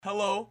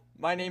Hello,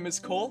 my name is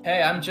Cole.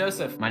 Hey, I'm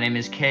Joseph. My name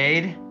is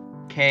Kade.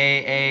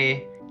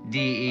 Kade.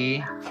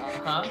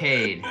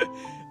 Kade.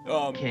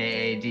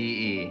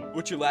 Kade.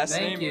 What's your last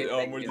Thank name? you,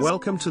 thank you.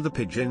 Welcome to the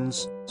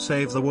Pigeons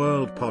Save the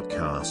World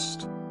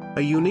podcast.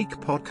 A unique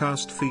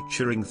podcast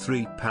featuring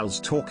three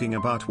pals talking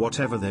about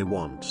whatever they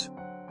want.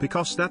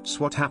 Because that's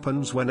what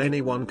happens when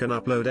anyone can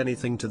upload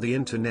anything to the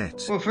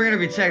internet. Well, if we're gonna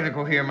be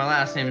technical here, my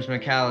last name is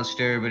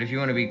McAllister, but if you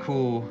want to be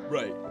cool,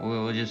 Right.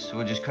 we'll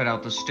just cut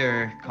out the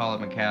stir, call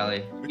it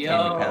Mcalli. Yo,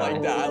 I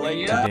like that. I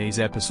like that. Today's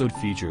episode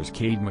features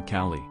Kade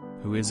Mcalli,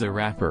 who is a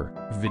rapper,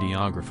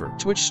 videographer,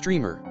 Twitch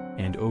streamer,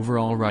 and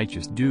overall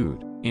righteous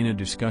dude, in a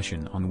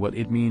discussion on what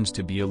it means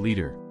to be a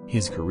leader,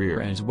 his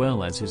career as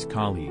well as his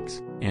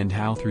colleagues, and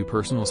how through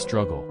personal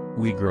struggle,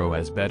 we grow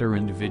as better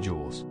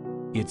individuals.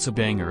 It's a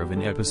banger of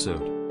an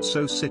episode.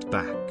 So sit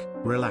back,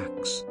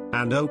 relax,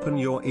 and open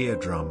your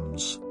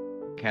eardrums.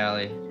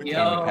 Mcalli. Yo,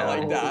 I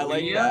like that. I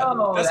like yo,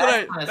 that. That's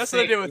what I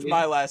sick, did with dude.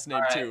 my last name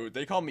Alright. too.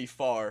 They call me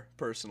Far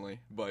personally,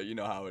 but you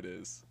know how it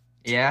is.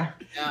 Yeah?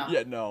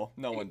 Yeah, no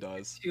one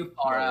does. Too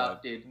far No out, one.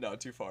 dude. No,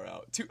 too far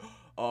out.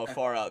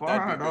 Far out. Far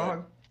That'd be out, good.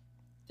 dog.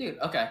 Dude,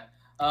 okay.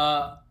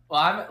 Well,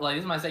 I'm like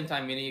this is my second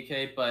time meeting you,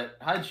 Kate. But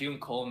how did you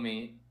and Cole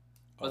meet?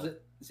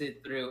 Is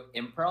it through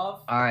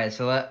improv? Alright,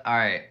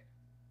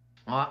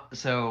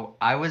 so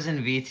I was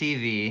in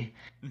VTV,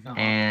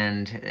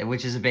 and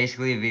which is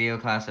basically a video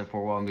class at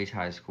Fort Walton Beach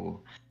High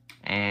School,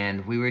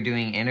 and we were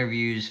doing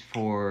interviews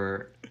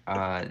for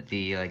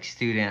the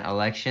student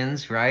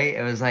elections, right?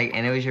 It was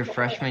and it was your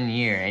freshman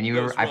year, and you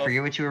were, I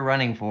forget what you were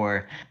running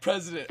for,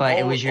 President. but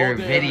it all- was your all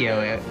day, every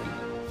video. day.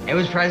 It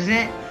was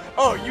president.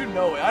 Oh, you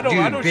know it. I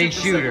don't Dude,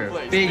 shoot for second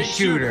place. big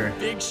shooter.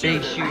 Big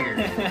shooter.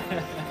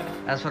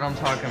 That's what I'm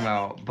talking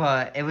about.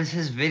 But it was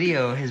his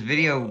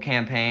video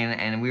campaign,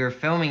 and we were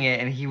filming it,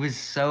 and he was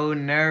so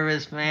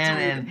nervous, man,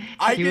 Dude, and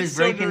I he get was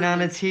so breaking down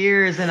to nervous.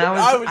 tears, and I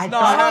was I not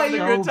thought having a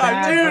so good time.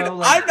 bad, Dude,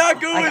 bro. I'm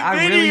not good with I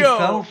video. really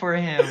felt for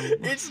him.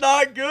 It's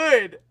not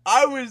good.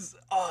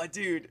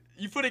 Dude,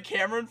 you put a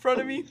camera in front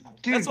of me?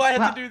 Dude, That's why I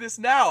have to do this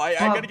now. I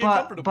gotta get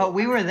comfortable. But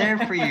we were there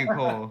for you,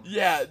 Cole.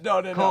 Yeah,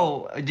 no.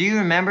 Cole, do you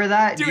remember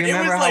that? Dude, do you it was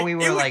remember how we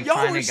were y'all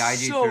trying were to guide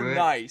you so through it?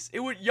 nice.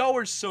 Y'all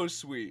were so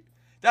sweet.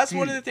 That's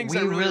one of the things we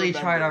I really remember.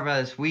 tried our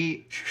best.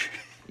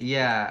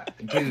 Yeah,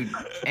 dude,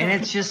 and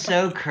it's just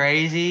so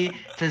crazy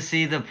to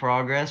see the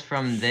progress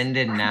from then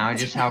to now,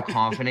 just how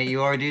confident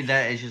you are, dude.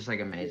 That is just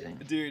amazing.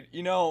 Dude,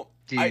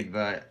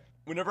 But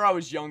whenever I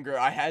was younger,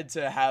 I had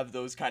to have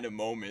those kind of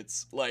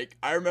moments.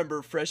 I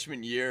remember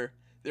freshman year,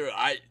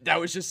 that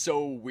was just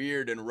so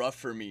weird and rough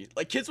for me.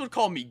 Kids would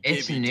call me Gibby.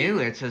 it's new.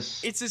 Dude.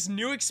 It's this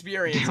new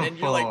experience, and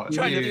you're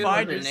trying to Dude.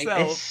 find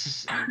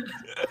yourself.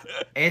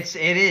 It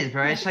is,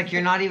 bro. It's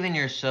you're not even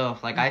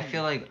yourself. I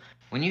feel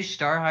when you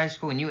start high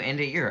school and you end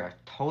it, you're a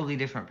totally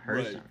different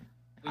person.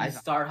 When you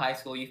start high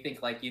school, you think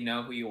you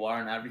know who you are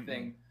and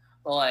everything.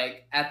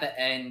 But at the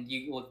end,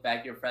 you look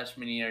back your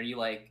freshman year, you're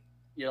like,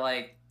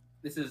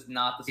 this is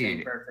not the same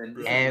Dude, person.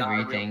 This is not a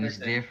real Everything's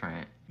person.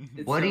 different.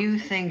 It's What so do you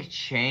crazy. think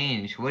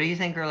changed? What do you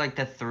think are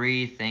the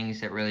three things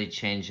that really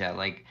changed that?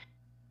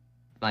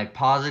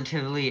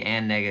 Positively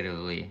and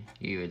negatively,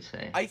 you would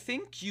say. I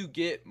think you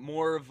get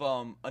more of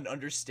an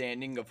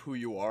understanding of who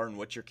you are and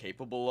what you're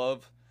capable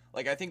of.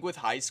 I think with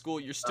high school,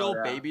 you're still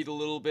yeah. babied a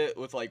little bit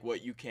with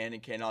what you can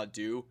and cannot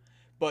do,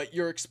 but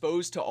you're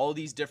exposed to all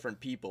these different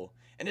people,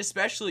 and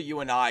especially you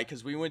and I,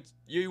 because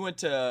you went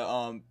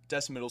to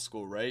Des Middle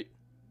School, right?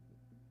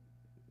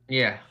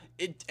 Yeah.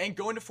 And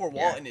going to Fort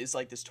Walton is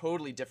this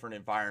totally different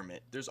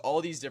environment. There's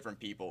all these different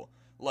people,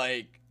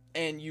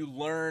 and you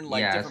learn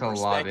Yeah, different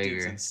it's a lot perspectives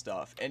bigger. and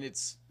stuff. And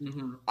it's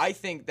Mhm. I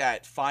think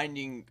that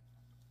finding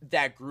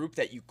that group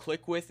that you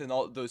click with and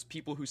all those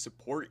people who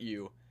support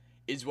you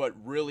is what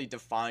really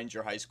defines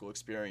your high school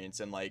experience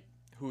and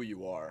who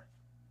you are.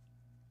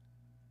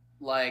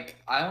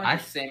 I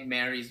went to St.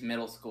 Mary's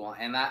Middle School,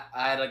 and I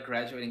had a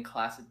graduating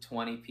class of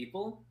 20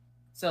 people.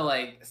 So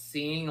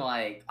seeing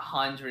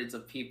hundreds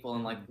of people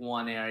in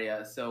one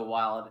area is so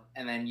wild,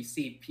 and then you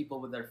see people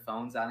with their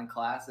phones out in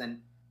class,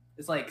 and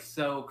it's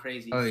so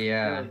crazy. Oh It's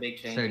yeah. really big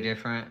change. So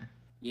different.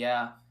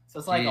 Yeah. So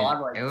it's Dude, a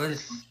lot of it was-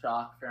 system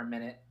shock for a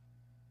minute.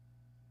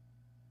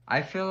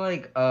 I feel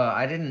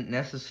I didn't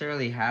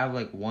necessarily have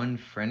one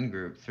friend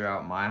group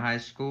throughout my high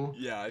school.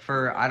 Yeah.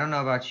 I don't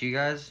know about you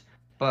guys,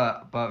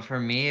 but for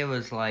me it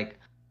was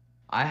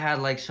I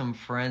had some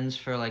friends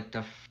for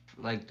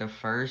the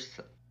first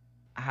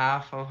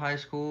half of high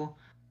school,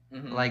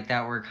 Mhm.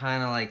 that were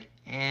kind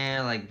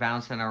of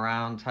bouncing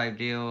around type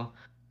deal.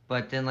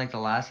 But then the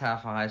last half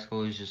of high school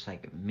was just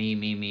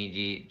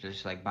me,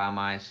 just by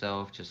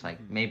myself, just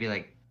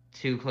maybe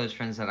two close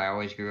friends that I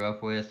always grew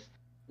up with.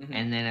 Mhm.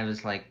 And then it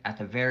was at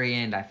the very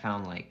end I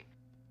found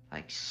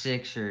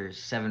 6 or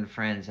 7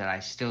 friends that I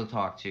still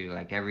talk to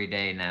every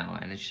day now,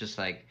 and it's just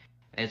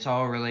it's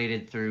all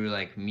related through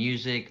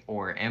music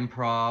or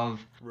improv,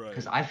 Right.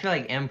 because I feel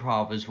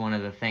improv is one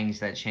of the things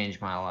that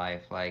changed my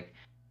life.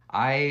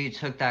 I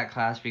took that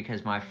class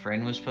because my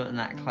friend was put in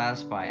that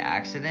class by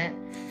accident,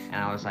 and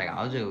I was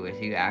I'll do it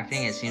with you.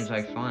 Acting, it seems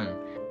like fun.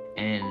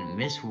 And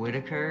Miss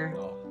Whitaker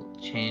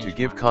changed. To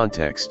give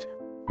context,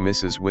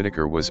 Mrs.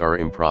 Whitaker was our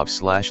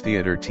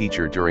improv/theater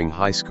teacher during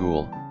high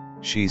school.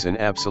 She's an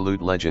absolute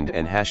legend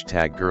and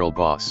 #girl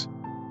boss.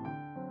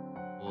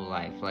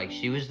 Life. Like,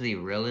 she was the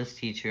realest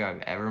teacher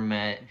I've ever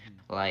met.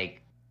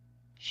 Like,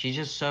 she's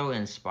just so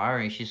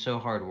inspiring. She's so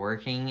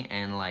hardworking,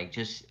 and like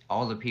just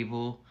all the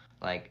people.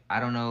 Like, I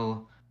don't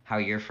know how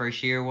your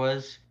first year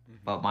was,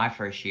 but my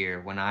first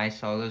year, when I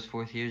saw those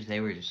fourth years,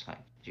 they were just like,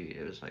 dude,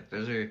 it was like,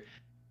 those are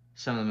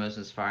some of the most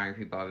inspiring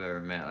people I've ever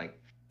met. Like,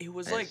 It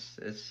was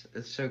it's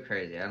so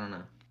crazy. I don't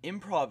know.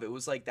 Improv, it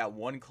was like that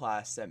one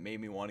class that made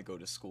me want to go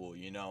to school,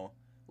 you know?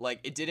 Like,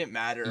 it didn't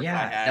matter if I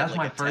had that was like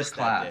my a first test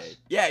class. that day.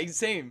 Yeah,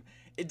 same.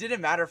 It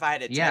didn't matter if I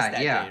had a test that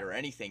day or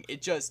anything.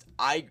 It just,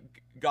 I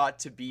got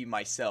to be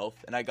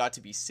myself, and I got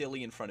to be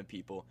silly in front of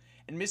people.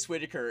 And Miss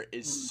Whitaker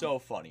is so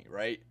funny,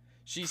 right?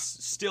 She's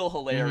still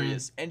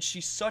hilarious, and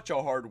she's such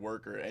a hard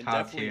worker, and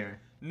Top definitely tier.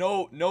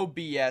 no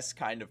BS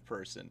kind of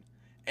person.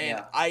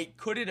 And I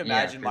couldn't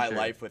imagine my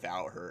life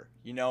without her.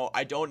 You know,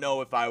 I don't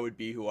know if I would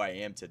be who I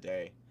am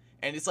today.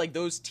 And it's like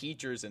those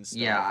teachers and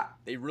stuff,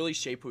 they really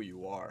shape who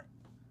you are.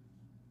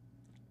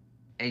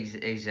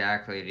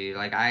 Exactly, dude.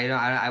 Like, I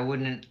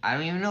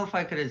don't even know if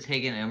I could have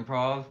taken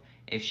improv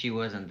if she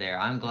wasn't there.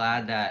 I'm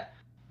glad that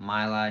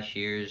my last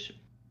years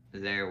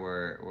there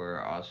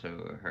were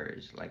also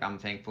hers. Like, I'm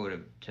thankful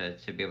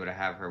to be able to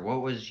have her.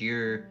 What was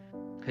your,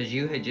 because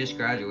you had just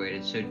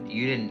graduated, so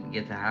you didn't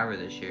get to have her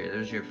this year. That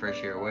was your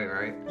first year away,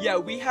 right? Yeah,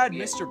 we had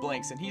Mr.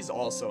 Blanks, and he's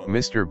also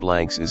Mr.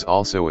 Blanks is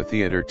also a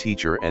theater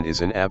teacher and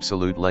is an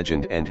absolute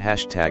legend and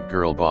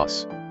 #girl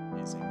boss.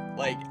 amazing.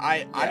 Like,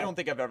 I don't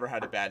think I've ever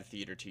had a bad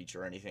theater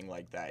teacher or anything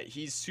like that.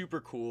 He's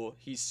super cool.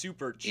 He's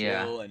super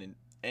chill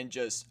and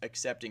just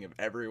accepting of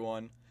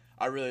everyone.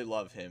 I really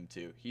love him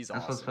too. He's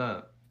That's awesome. what's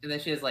up. And then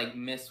she has like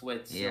Miss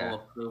Wit's seal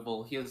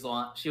approval. She was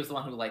the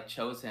one who like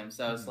chose him.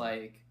 So it's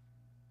like,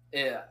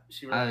 yeah,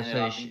 she really.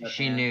 So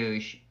she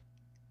knew.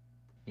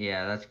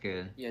 Yeah, that's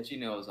good. Yeah, she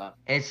knew it was on.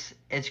 It's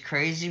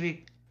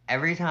crazy.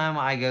 Every time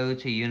I go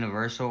to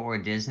Universal or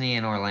Disney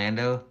in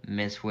Orlando,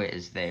 Miss Wit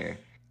is there.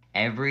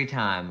 Every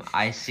time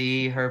I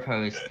see her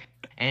post,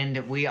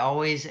 and we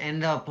always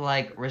end up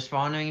like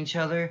responding to each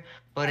other,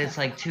 but it's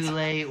like too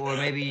late, or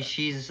maybe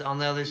she's on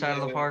the other side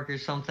of the park or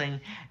something.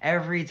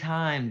 Every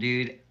time,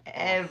 dude.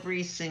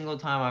 Every single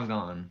time I've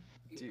gone.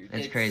 Dude,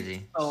 it's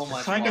crazy. So much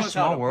it's like a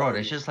small world.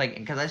 It's just like,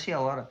 because I see a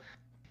lot of,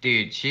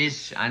 dude,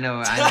 I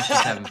know she's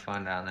having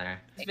fun down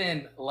there. She's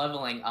been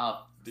leveling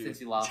up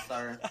since you lost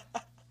her.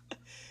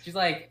 She's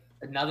like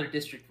another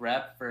district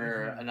rep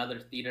for another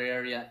theater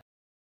area.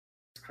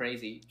 It's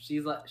crazy.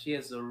 She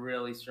has a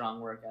really strong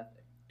work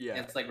ethic. Yeah,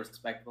 it's like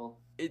respectful.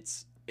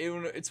 It's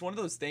one of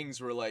those things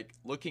where, like,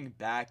 looking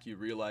back, you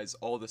realize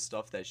all the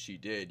stuff that she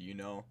did. You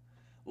know,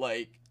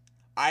 like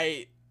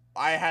I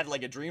had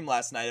like a dream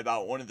last night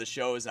about one of the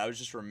shows, and I was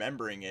just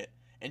remembering it,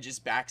 and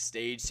just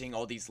backstage seeing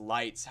all these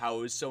lights, how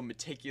it was so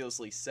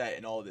meticulously set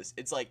and all this.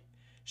 It's like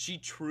she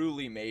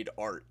truly made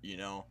art, you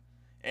know,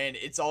 and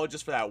it's all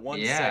just for that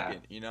 1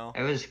 second, you know.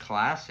 It was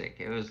classic.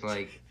 It was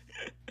like,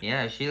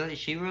 yeah, she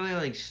really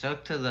like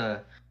stuck to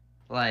the,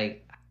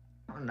 like,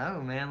 I don't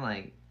know, man,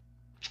 like,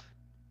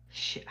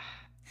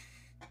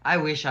 I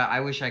wish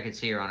I could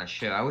see her on a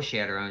show. I wish she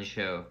had her own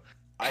show.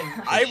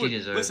 I would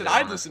listen.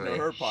 I'd listen to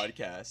her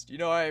podcast. You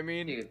know what I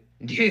mean?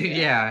 Dude,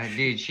 yeah,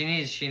 dude. She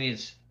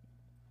needs.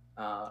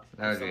 That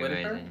would be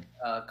amazing.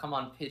 Come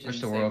on, Pigeon Wish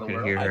Save the world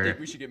could hear her. I think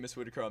we should get Miss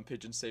Whitaker on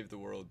Pigeon Save the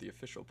World, the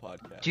official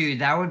podcast. Dude,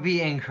 that would be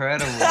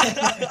incredible. Let's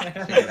put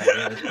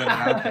it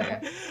out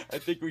there. I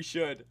think we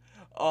should.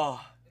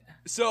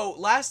 So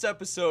last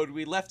episode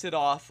we left it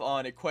off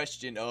on a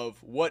question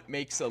of what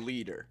makes a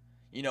leader.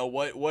 You know,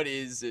 what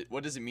is it?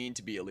 What does it mean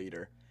to be a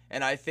leader?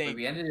 And I think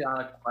we ended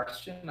on a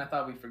question. I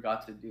thought we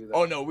forgot to do that.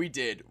 Oh no, we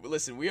did.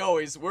 Listen,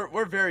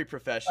 we're very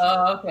professional.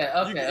 Oh,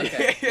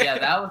 okay. Yeah,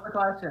 that was the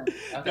question.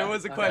 Okay, there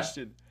was a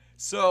question.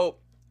 So,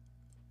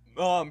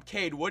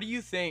 Kade, what do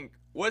you think?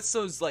 What's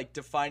those like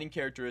defining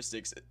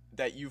characteristics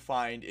that you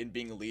find in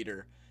being a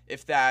leader?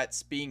 If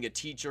that's being a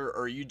teacher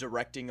or you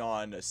directing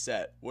on a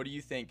set, what do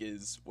you think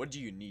what do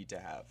you need to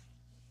have?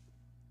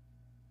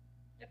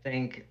 I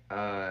think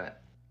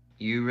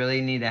you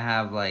really need to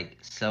have like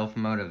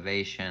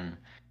self-motivation.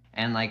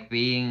 And like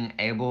being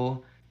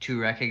able to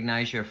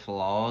recognize your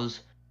flaws,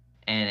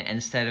 and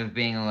instead of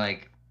being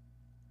like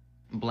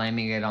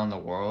blaming it on the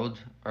world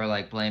or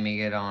like blaming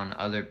it on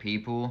other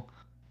people,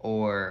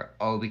 or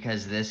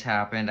because this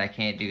happened I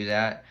can't do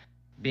that,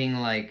 being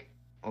like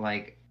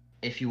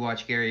if you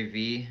watch Gary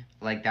Vee,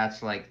 like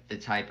that's like the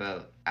type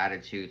of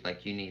attitude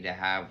like you need to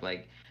have,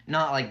 like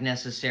not like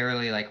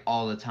necessarily like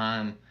all the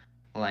time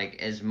like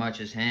as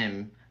much as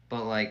him,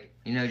 but like,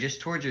 you know,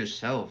 just towards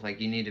yourself. Like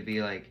you need to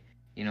be like,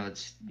 you know,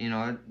 it's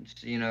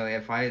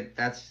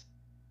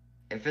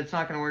if it's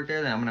not gonna work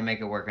there, then I'm gonna make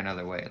it work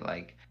another way.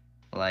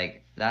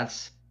 Like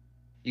that's,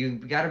 you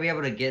got to be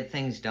able to get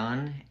things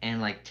done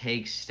and like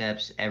take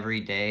steps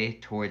every day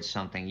towards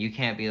something. You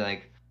can't be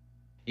like,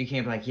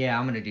 yeah,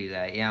 I'm gonna do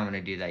that. Yeah, I'm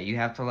gonna do that. You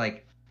have to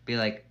like be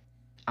like,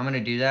 I'm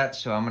gonna do that.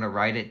 So I'm gonna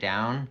write it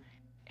down,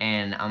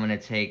 and I'm gonna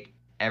take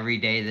every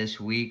day this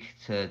week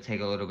to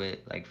take a little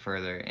bit like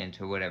further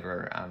into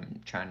whatever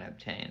I'm trying to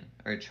obtain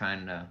or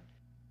trying to.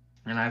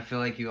 And I feel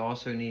like you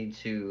also need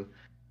to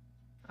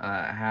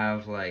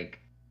have like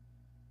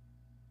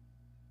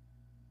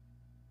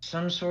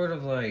some sort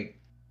of like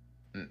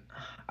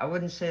I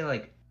wouldn't say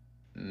like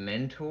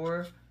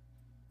mentor,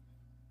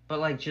 but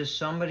like just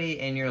somebody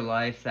in your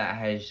life that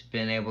has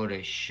been able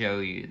to show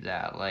you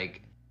that.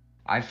 Like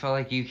I feel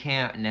like you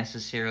can't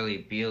necessarily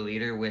be a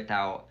leader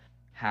without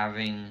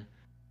having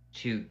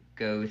to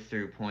go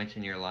through points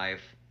in your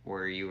life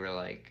where you were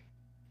like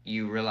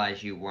you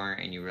realize you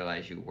weren't and you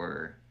realize you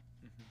were.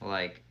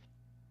 Like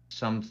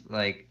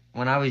like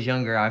when I was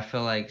younger, I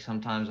feel like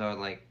sometimes I would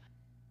like,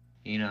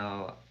 you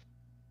know,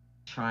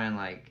 try and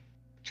like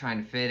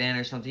trying to fit in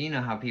or something. You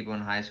know how people in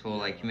high school,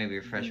 like maybe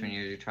your freshman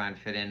year, you're trying to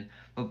fit in,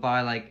 but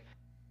by like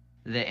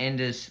the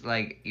end is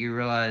like you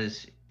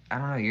realize I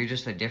don't know, you're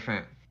just a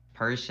different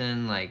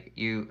person. Like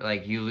you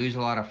lose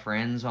a lot of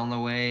friends on the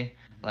way.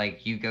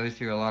 Like you go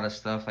through a lot of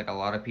stuff. Like a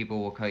lot of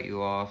people will cut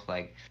you off.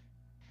 Like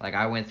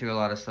I went through a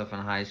lot of stuff in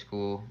high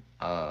school.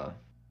 A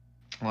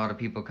lot of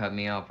people cut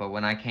me off, but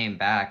when I came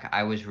back,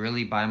 I was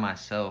really by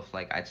myself.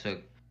 Like I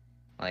took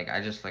like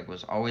I just like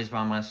was always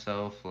by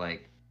myself.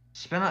 Like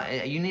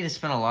you need to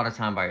spend a lot of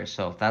time by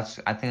yourself. I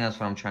think that's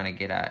what I'm trying to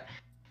get at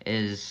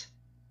is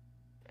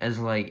as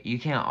like you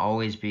can't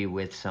always be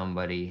with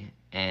somebody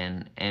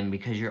and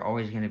because you're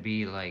always going to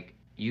be like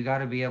you got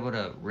to be able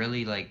to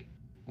really like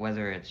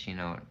whether it's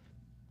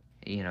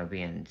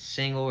being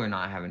single or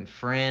not having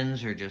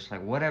friends or just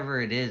like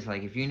whatever it is,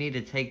 like if you need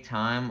to take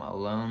time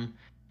alone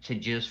to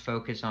just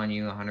focus on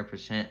you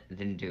 100%,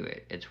 then do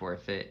it. It's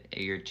worth it.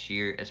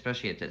 You're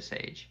especially at this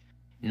age,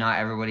 not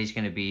everybody's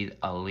going to be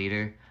a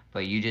leader,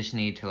 but you just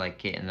need to like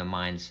get in the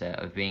mindset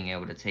of being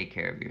able to take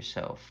care of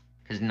yourself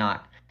because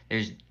not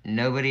there's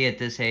nobody at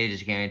this age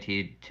is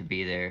guaranteed to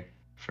be there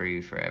for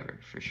you forever,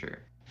 for sure.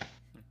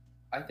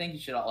 I think you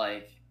should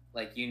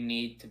you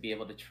need to be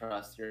able to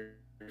trust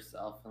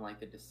yourself and like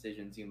the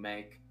decisions you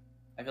make.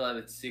 I feel like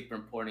it's super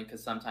important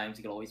because sometimes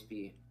you can always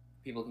be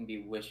people can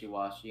be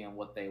wishy-washy on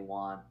what they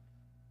want,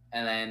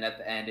 and then at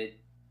the end it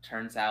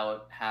turns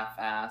out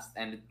half-assed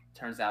and it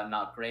turns out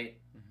not great.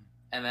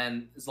 And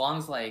then as long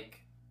as like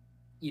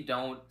you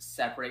don't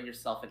separate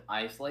yourself and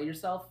isolate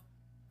yourself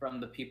from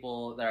the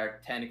people that are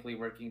technically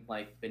working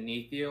like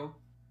beneath you,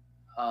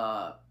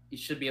 you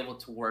should be able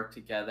to work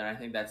together. I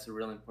think that's a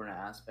really important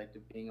aspect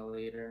of being a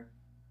leader.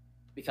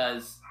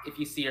 Because if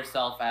you see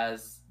yourself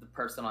as the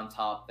person on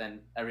top, then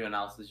everyone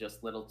else is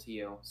just little to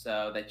you.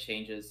 So that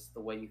changes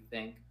the way you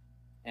think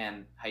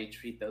and how you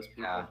treat those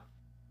people. Yeah.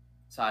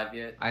 So I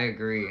view it. I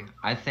agree.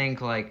 I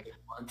think like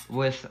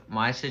with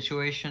my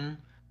situation,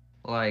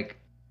 like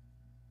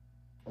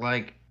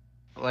like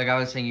I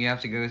was saying, you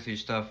have to go through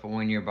stuff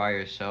when you're by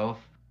yourself.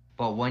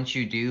 But once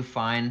you do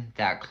find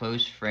that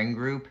close friend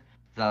group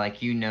that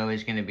like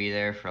is gonna be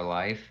there for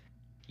life,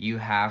 you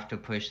have to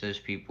push those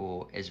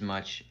people as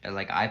much.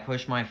 Like I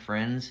push my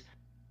friends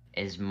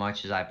as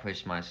much as I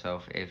push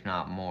myself, if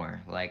not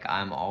more. Like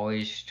I'm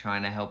always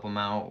trying to help them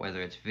out,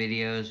 whether it's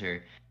videos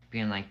or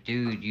being like,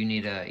 dude,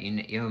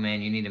 yo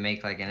man, you need to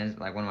make like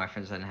like one of my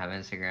friends doesn't have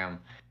Instagram.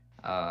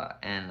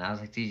 And I was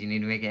like, dude, you need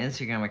to make an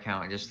Instagram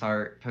account and just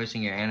start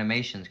posting your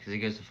animations because it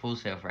goes to Full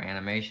Sail for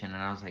animation.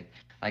 And I was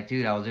like,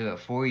 dude, I'll do it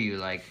for you.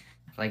 Like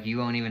you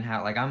won't even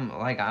have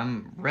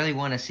I'm really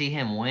want to see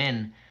him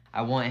win.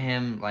 I want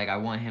him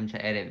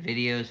to edit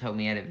videos, help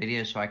me edit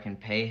videos so I can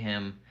pay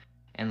him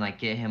and like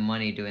get him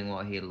money doing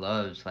what he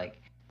loves.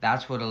 Like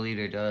that's what a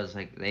leader does.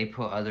 Like they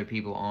put other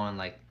people on.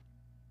 Like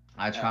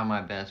I try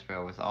my best,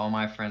 bro, with all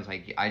my friends.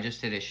 Like I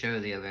just did a show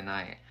the other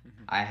night.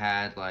 I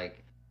had like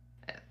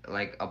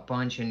a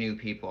bunch of new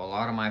people, a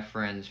lot of my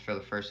friends for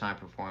the first time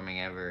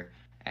performing ever,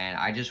 and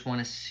I just want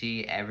to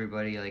see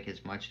everybody like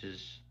as much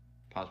as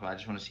possible. I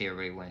just want to see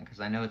everybody win because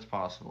I know it's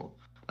possible.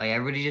 Like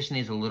everybody just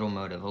needs a little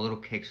motive, a little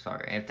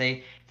kickstart. If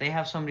they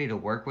have somebody to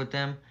work with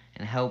them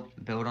and help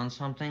build on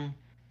something,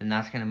 then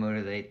that's gonna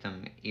motivate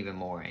them even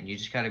more. And you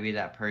just got to be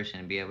that person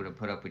and be able to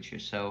put up with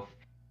yourself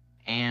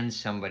and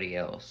somebody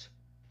else.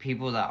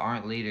 People that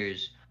aren't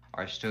leaders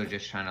are still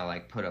just trying to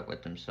like put up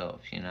with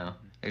themselves.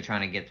 They're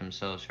trying to get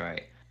themselves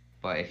right.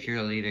 But if you're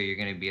a leader, you're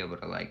gonna be able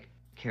to like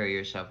carry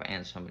yourself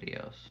and somebody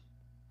else.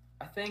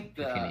 I think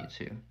if you need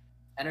to.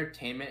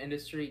 Entertainment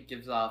industry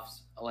gives off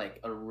like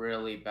a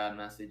really bad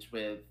message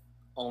with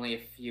only a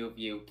few of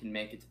you can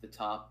make it to the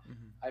top.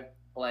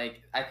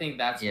 I think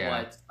that's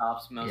what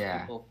stops most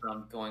people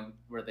from going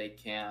where they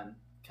can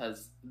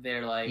because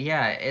they're like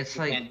it's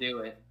you like can't do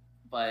it.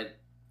 But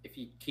if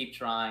you keep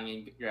trying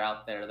and you're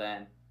out there,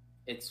 then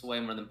it's way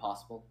more than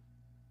possible.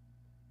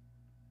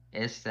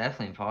 It's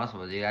definitely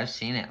possible, dude. I've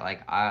seen it.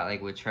 Like I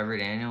like with Trevor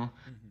Daniel.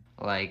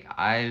 Like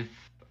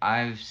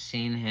I've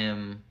seen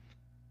him.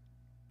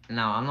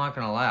 Now I'm not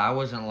gonna lie. I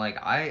wasn't like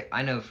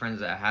I know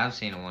friends that have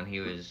seen him when he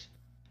was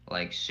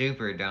like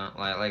super down,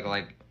 like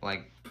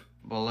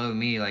below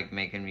me, like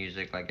making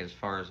music, like as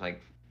far as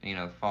like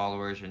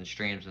followers and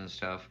streams and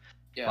stuff.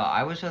 Yeah. But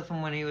I was with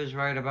him when he was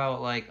right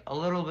about like a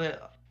little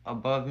bit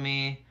above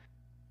me,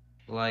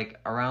 like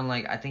around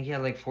like I think he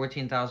had like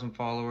 14,000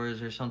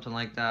 followers or something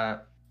like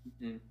that.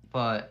 Mhm.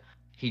 But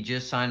he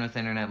just signed with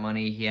Internet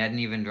Money. He hadn't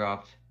even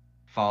dropped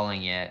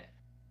Falling yet.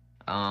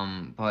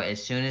 But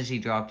as soon as he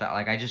dropped that,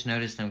 like I just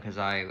noticed him because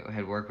I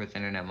had worked with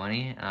Internet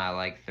Money, and I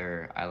like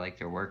their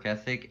work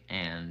ethic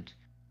and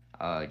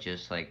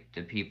just like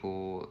the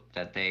people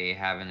that they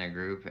have in their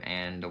group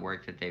and the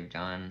work that they've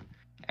done,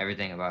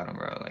 everything about them,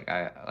 bro. Like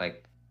I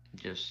like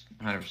just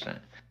 100%.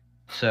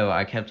 So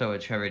I kept up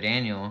with Trevor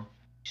Daniel.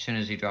 As soon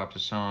as he dropped a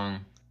song,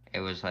 it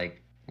was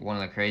like one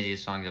of the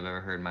craziest songs I've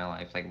ever heard in my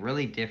life. Like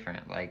really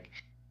different. Like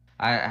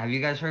I have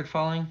you guys heard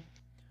Falling?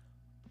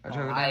 By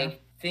Trevor Daniel? I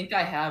think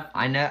I have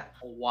I know.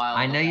 a while.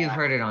 I know you've back.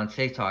 heard it on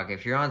TikTok.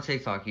 If you're on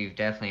TikTok, you've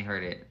definitely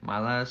heard it. My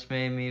last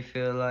made me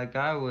feel like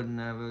I would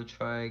never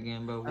try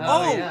again, but one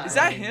Oh, day yeah. Is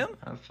that him?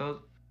 I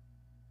felt.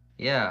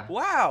 Yeah,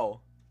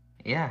 Wow.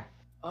 yeah,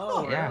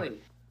 Oh, yeah.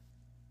 really?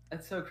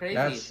 That's so crazy.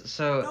 That's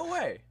so. No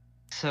way.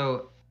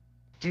 So,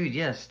 dude,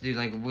 yes, dude.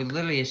 Like, we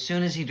literally, as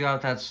soon as he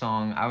dropped that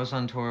song, I was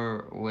on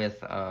tour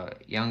with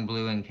Young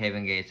Blue and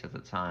Kevin Gates at the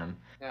time,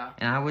 Yeah.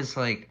 and I was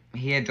like,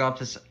 he had dropped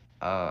this.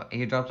 He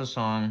had dropped a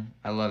song.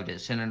 I loved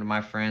it. Sent it to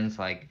my friends.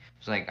 Like, it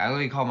was like I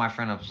literally called my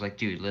friend up. I was like,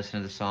 dude,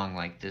 listen to the song.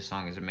 Like, this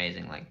song is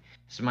amazing. Like,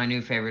 this is my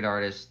new favorite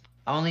artist.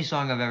 Only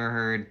song I've ever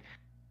heard.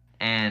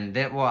 And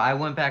then, well, I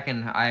went back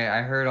and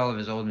I heard all of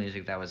his old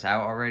music that was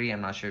out already.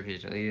 I'm not sure if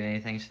he's released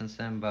anything since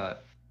then,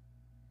 but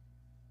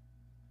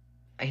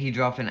he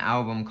dropped an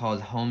album called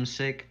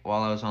Homesick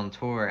while I was on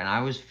tour, and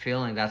I was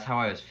feeling that's how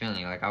I was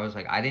feeling. Like I was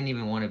like I didn't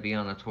even want to be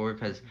on the tour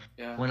because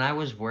Yeah. when I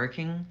was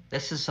working,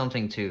 this is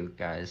something too,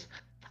 guys.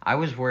 I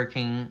was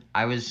working,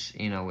 I was,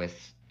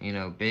 with,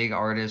 big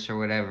artists or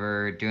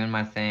whatever, doing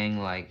my thing,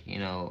 like,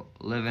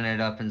 living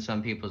it up in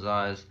some people's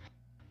eyes.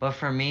 But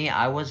for me,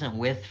 I wasn't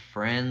with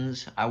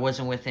friends. I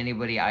wasn't with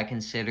anybody I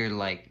considered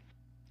like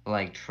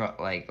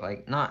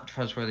not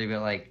trustworthy,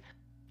 but like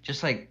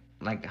just like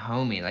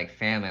homie, like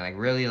family, like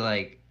really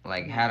like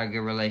had a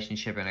good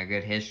relationship and a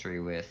good history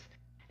with.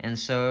 And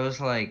so it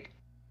was like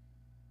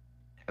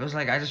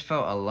I just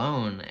felt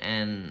alone,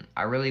 and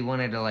I really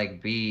wanted to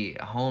like be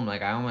home.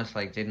 Like I almost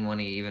like didn't want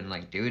to even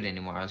like do it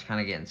anymore. I was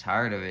kind of getting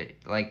tired of it.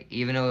 Like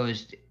even though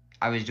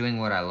I was doing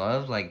what I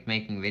loved, like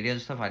making videos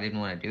and stuff, I didn't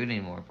want to do it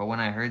anymore. But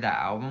when I heard that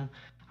album,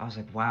 I was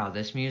like, wow,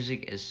 this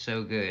music is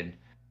so good.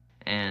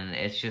 And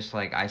it's just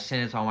like I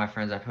sent it to all my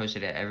friends. I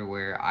posted it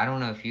everywhere. I don't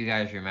know if you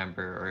guys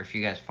remember or if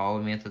you guys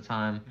followed me at the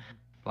time,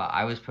 but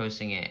I was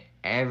posting it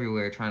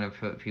everywhere trying to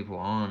put people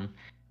on.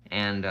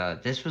 And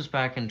this was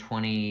back in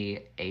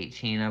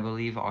 2018, I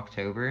believe,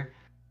 October.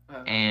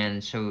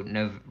 And so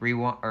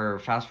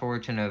fast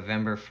forward to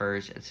November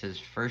 1st, it's his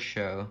first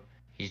show.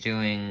 He's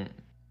doing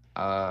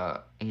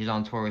he's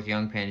on tour with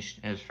Young Pinch,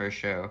 his first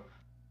show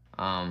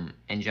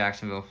in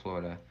Jacksonville,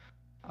 Florida.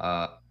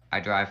 I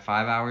drive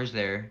 5 hours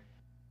there.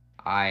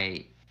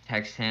 I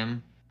text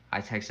him.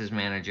 I text his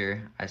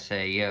manager. I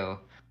say, "Yo,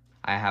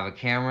 I have a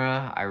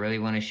camera. I really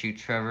want to shoot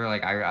Trevor.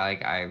 Like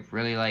I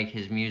really like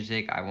his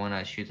music. I want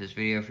to shoot this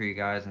video for you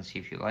guys and see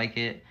if you like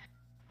it."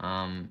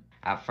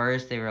 At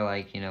first they were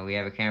like, we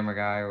have a camera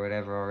guy or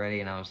whatever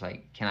already, and I was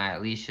like, "Can I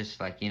at least just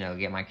like,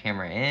 get my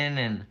camera in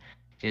and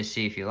just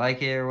see if you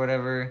like it or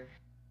whatever?"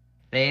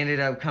 They ended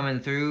up coming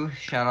through.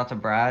 Shout out to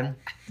Brad.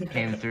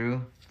 Came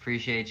through.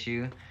 Appreciate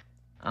you.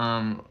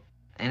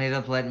 Ended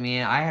up letting me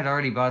in. I had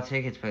already bought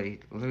tickets, but he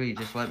literally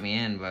just let me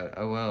in. But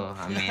oh well.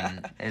 I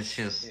mean, it's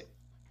just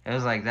it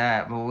was like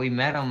that. But we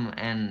met them,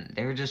 and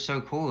they were just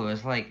so cool. It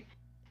was like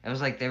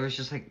they was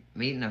just like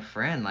meeting a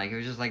friend. Like it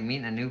was just like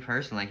meeting a new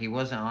person. Like he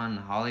wasn't on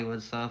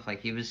Hollywood stuff. Like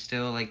he was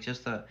still like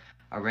just a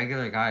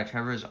regular guy.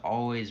 Trevor's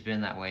always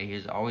been that way.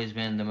 He's always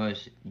been the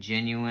most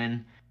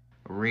genuine,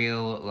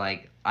 real.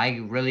 Like I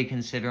really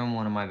consider him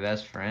one of my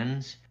best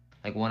friends.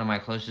 Like one of my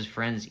closest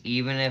friends,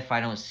 even if I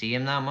don't see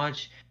him that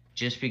much.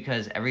 Just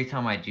because every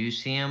time I do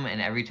see him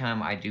and every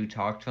time I do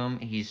talk to him,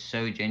 he's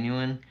so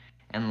genuine,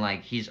 and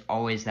like he's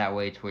always that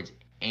way towards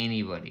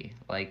anybody.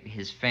 Like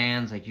his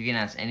fans, like you can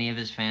ask any of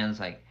his fans,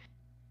 like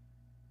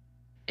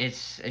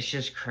it's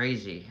just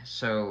crazy.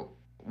 So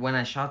when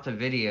I shot the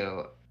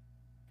video,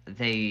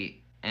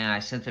 I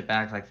sent it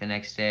back like the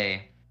next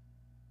day.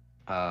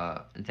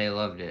 They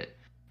loved it.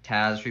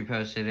 Taz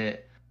reposted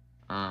it.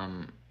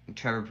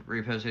 Trevor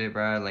reposted it.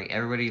 Brad, like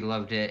everybody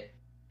loved it.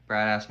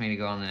 Brad asked me to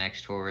go on the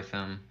next tour with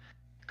him.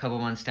 Couple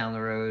months down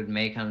the road,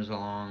 May comes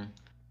along,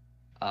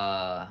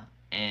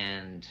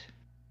 and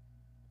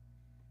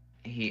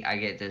I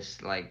get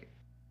this like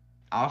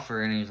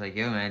offer, and he was like,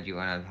 "Yo, man, do you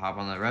want to hop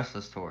on the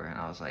Restless tour?" And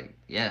I was like,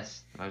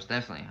 "Yes, most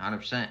definitely,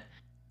 100%."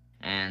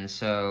 And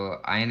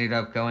so I ended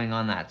up going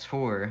on that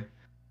tour.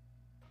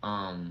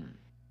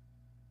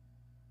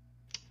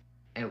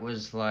 It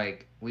was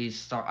like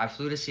I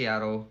flew to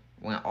Seattle,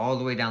 went all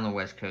the way down the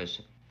West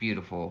Coast.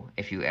 Beautiful.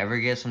 If you ever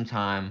get some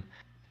time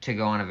to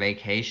go on a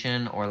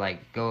vacation or like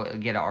go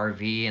get an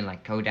RV and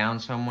like go down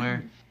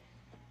somewhere,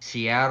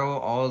 Seattle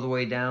all the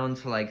way down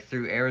to like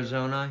through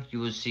Arizona, you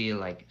will see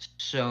like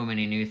so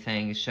many new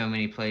things, so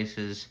many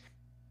places.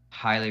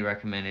 Highly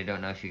recommended.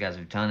 Don't know if you guys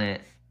have done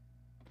it.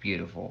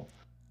 Beautiful.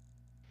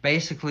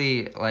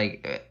 Basically,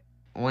 like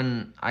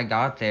when I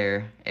got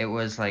there, it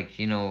was like,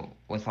 you know,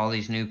 with all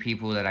these new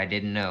people that I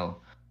didn't know,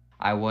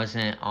 I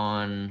wasn't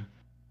on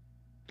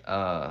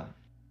uh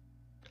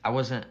I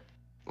wasn't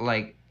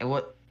like it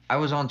what I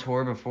was on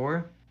tour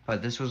before,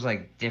 but this was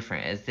like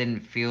different. It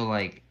didn't feel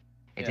like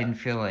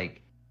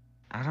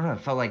I don't know,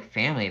 it felt like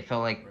family. It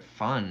felt like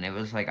fun. It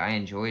was like I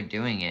enjoyed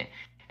doing it.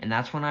 And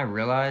that's when I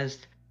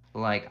realized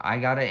like I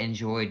gotta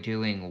enjoy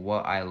doing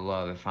what I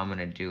love if I'm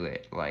gonna do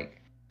it. Like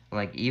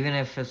even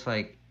if it's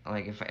like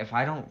if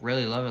I don't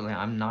really love it, like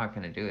I'm not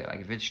gonna do it.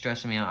 Like if it's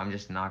stressing me out, I'm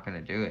just not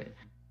gonna do it.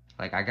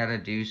 Like I gotta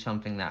do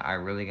something that I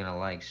really gonna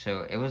like.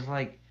 So it was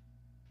like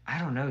I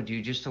don't know,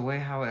 dude, just the way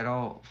how it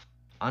all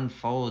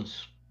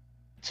unfolds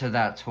to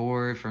that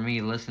tour for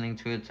me, listening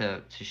to it,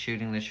 to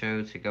shooting the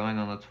show, to going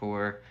on the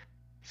tour,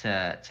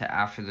 to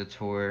after the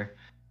tour.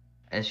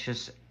 It's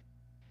just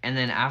and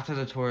then after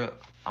the tour,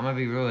 I'm gonna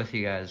be real with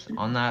you guys.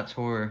 On that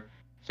tour,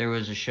 there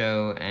was a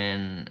show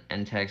in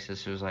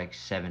Texas. There was like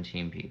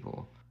 17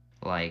 people,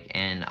 like,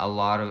 and a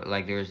lot of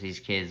like there was these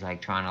kids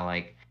like trying to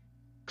like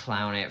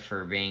clown it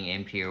for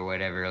being MP or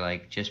whatever,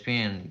 like just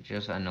being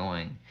just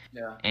annoying.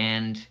 Yeah.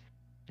 And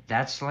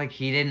that's like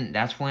he didn't.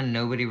 That's when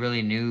nobody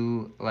really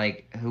knew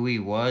like who he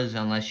was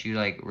unless you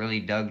like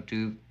really dug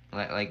deep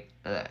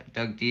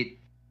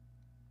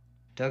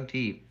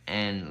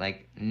and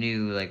like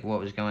knew like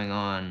what was going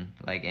on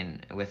like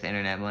in with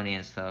internet money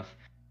and stuff.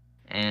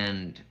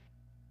 And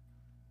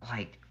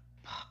like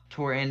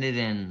tour ended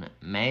in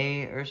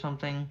May or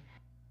something.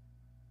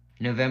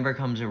 November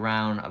comes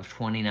around of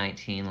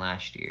 2019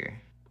 last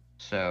year.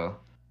 So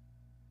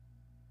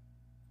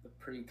The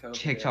pre-COVID.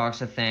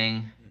 TikTok's a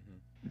thing.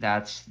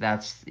 That's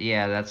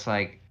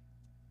like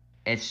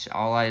it's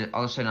all of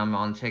a sudden I'm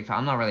on TikTok.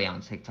 I'm not really on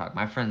TikTok.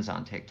 My friend's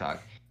on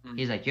TikTok.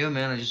 He's like, yo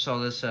man, I just saw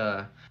this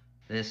shout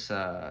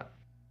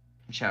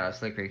out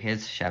Slick Rick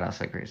Hits. Shout out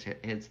Slick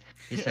Rick Hits.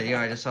 He said, yo,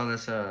 I just saw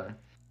this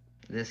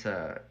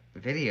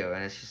video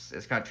and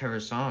it's got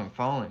Trevor's song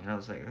Falling, and I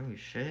was like, oh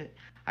shit.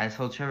 I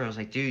told Trevor, I was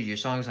like, dude, your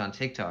song's on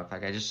TikTok.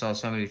 Like I just saw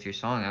somebody with your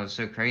song. That was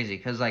so crazy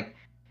because like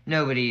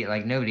nobody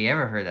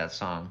ever heard that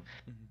song.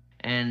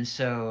 And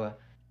so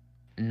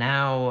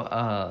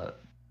now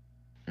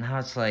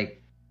it's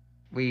like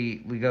we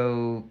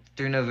go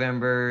through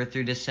November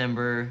through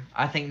December.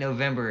 I think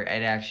November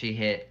it actually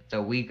hit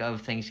the week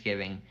of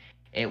Thanksgiving.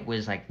 It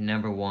was like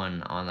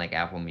 #1 on like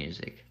Apple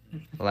Music,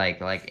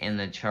 like in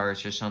the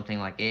charts or something.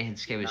 Like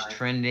it was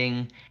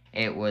trending.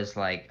 It was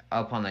like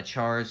up on the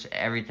charts.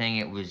 Everything.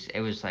 It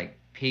was like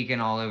peaking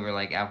all over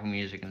like Apple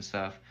Music and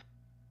stuff.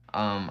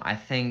 I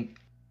think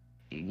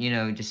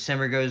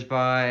December goes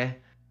by.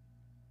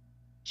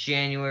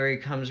 January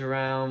comes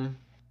around.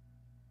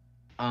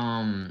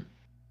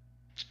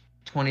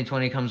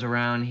 2020 comes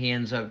around. He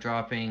ends up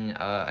dropping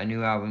a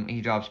new album.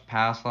 He drops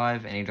Past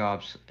Life and he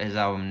drops his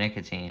album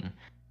Nicotine.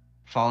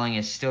 Falling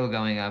is still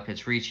going up.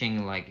 It's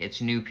reaching like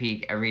its new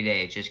peak every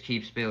day. It just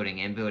keeps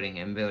building and building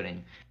and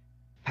building.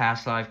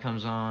 Past Life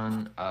comes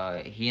on.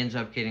 He ends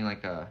up getting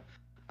like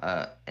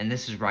and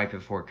this is right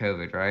before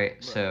COVID,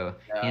 right? So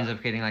he ends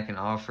up getting like an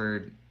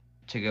offer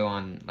to go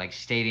on like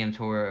stadium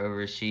tour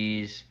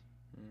overseas.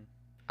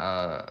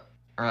 Or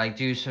like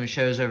do some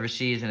shows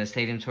overseas and a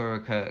stadium tour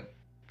with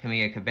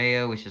Camila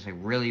Cabello, which is like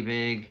really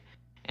big,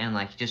 and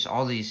like just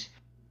all these.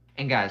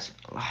 And guys,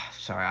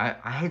 sorry,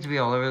 I hate to be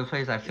all over the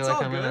place. I feel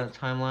like I'm in a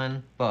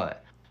timeline,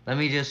 but let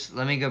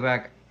me go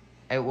back.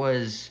 It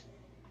was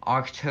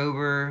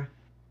October.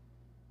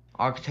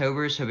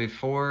 So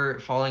before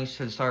Falling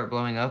should start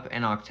blowing up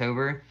in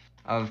October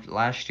of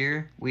last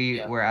year,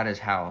 we were at his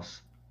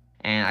house,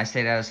 and I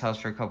stayed at his house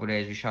for a couple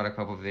days. We shot a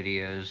couple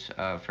videos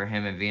for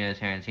him and Vino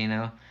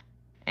Tarantino,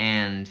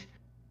 and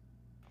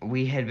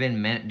we had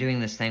been doing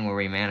this thing where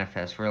we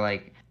manifest. We're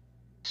like,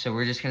 so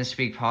we're just going to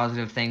speak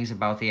positive things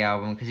about the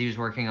album because he was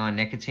working on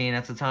Nicotine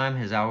at the time,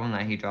 his album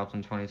that he dropped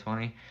in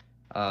 2020.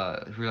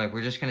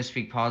 We're just going to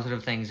speak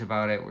positive things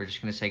about it. We're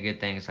just going to say good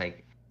things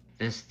like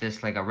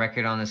this like a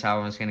record on this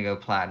album is going to go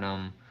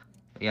platinum,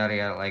 yada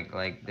yada.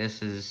 Like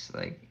this is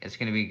like it's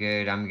going to be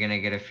good. I'm going to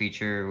get a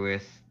feature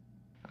with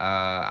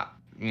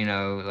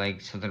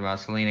like something about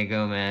Selena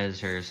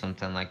Gomez or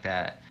something like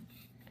that.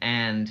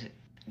 And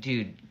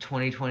dude,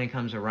 2020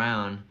 comes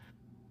around.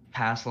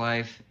 Past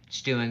Life,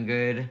 it's doing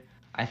good.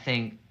 I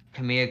think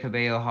Camila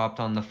Cabello hopped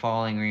on the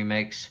Falling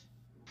remix.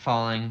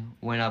 Falling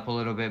went up a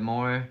little bit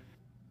more.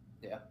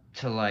 Yeah.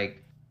 To like,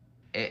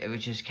 it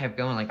just kept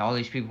going. Like all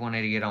these people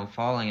wanted to get on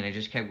Falling, and it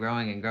just kept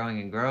growing and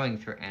growing and growing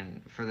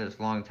for this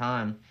long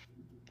time.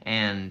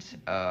 And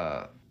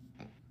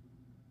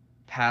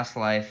Past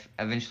Life,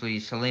 eventually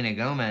Selena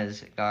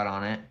Gomez got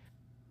on it,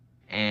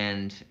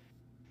 and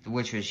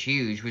which was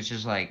huge. Which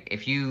is like,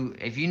 if you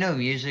know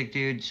music,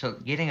 dude, so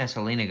getting a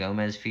Selena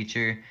Gomez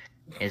feature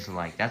is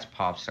like that's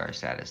pop star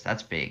status.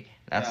 That's big.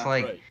 That's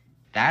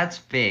That's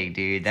big,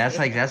 dude. That's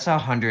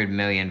 100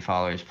 million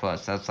followers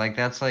plus. That's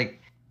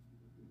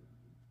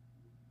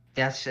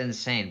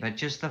insane. But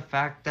just the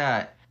fact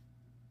that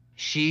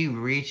she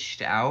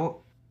reached out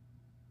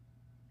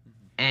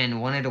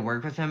and wanted to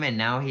work with him, and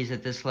now he's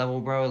at this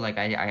level, bro. Like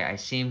I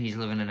see him. He's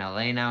living in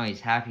LA now.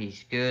 He's happy.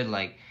 He's good.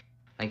 Like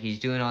he's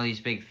doing all these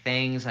big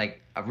things.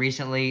 Like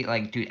recently,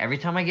 like dude, every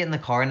time I get in the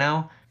car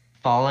now,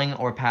 Falling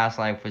or Past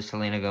Life with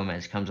Selena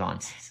Gomez comes on.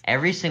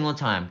 Every single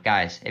time,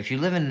 guys. If you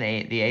live in the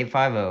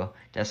 850,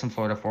 that's in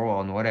Florida, Fort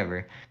Walton,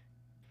 whatever.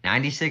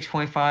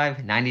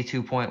 96.5,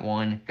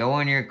 92.1. Go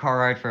on your car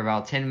ride for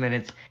about 10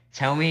 minutes.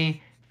 Tell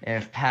me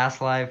if Past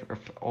Life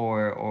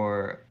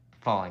or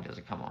Falling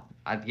doesn't come on.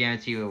 I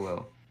guarantee you it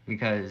will,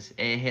 because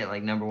it hit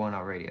like #1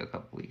 on radio a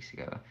couple weeks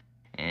ago,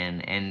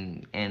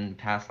 and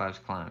Past Life's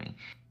climbing,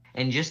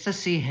 and just to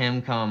see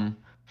him come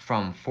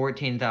from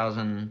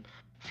 14,000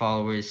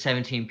 followers,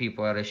 17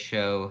 people at a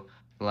show,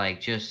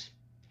 like just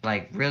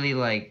like really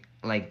like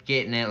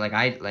getting it,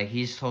 like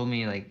he's told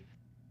me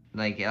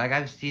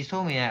he's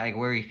told me like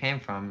where he came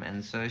from,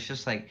 and so it's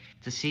just like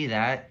to see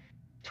that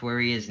to where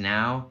he is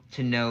now,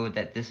 to know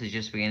that this is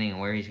just beginning and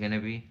where he's gonna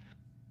be.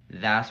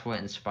 That's what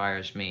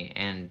inspires me.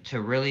 And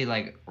to really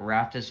like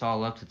wrap this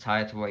all up, to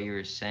tie it to what you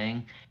were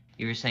saying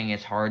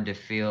it's hard to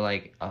feel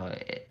like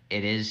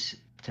it is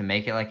to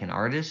make it like an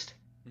artist.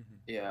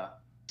 Yeah.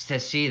 To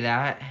see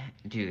that,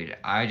 dude,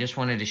 I just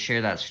wanted to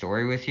share that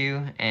story with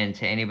you, and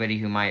to anybody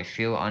who might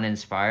feel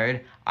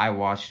uninspired, I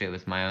watched it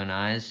with my own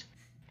eyes,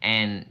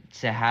 and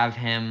to have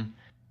him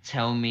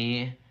tell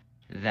me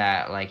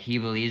that like he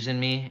believes in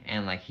me,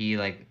 and like he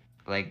like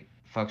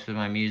fucks with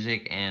my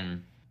music,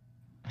 and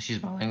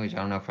excuse my language, I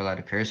don't know if we're allowed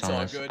to curse It's on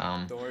all this. good.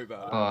 Don't worry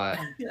about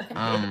it.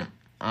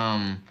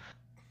 But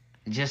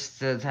just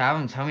to have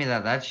him tell me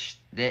that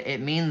it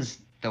means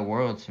the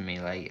world to me.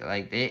 Like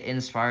it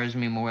inspires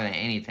me more than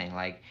anything.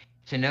 Like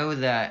to know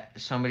that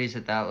somebody's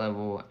at that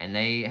level and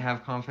they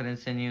have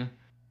confidence in you,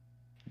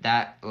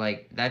 that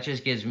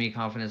just gives me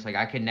confidence. Like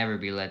I could never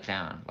be let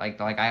down.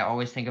 Like I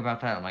always think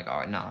about that. I'm like,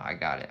 oh no, I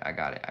got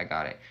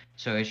it.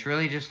 So it's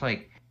really just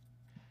like,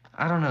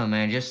 I don't know,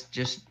 man. Just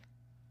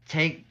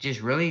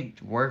really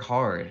work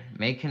hard,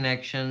 make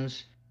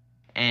connections,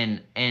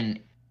 and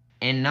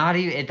not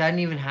even, it doesn't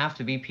even have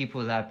to be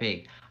people that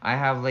big. I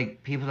have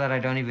like people that I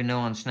don't even know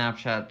on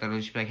Snapchat that'll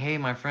just be like, hey,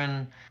 my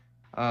friend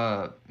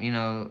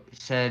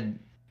said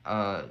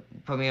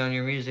put me on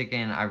your music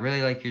and I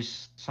really like your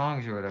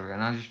songs or whatever,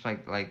 and I'll just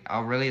like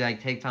I'll really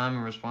like take time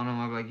and respond to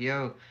them. I'll be like,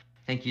 yo,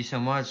 thank you so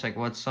much, like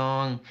what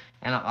song?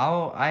 And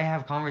I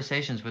have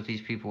conversations with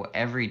these people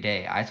every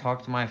day. I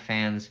talk to my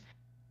fans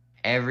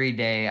every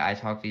day. I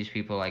talk to these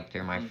people like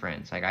they're my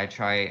friends. Like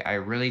I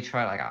really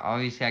try, like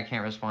obviously I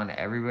can't respond to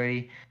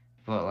everybody,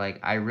 but like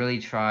I really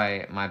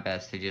try my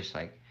best to just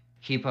like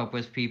keep up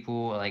with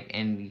people, like,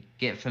 and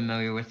get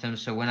familiar with them,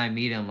 so when I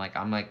meet them, like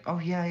I'm like, oh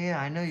yeah,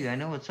 I know you, I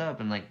know what's up,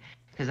 and like,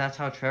 because that's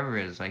how Trevor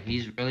is. Like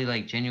he's really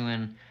like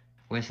genuine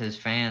with his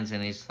fans,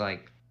 and he's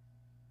like,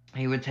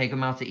 he would take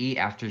them out to eat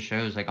after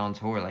shows, like on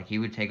tour. Like he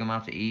would take them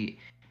out to eat,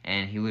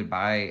 and he would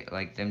buy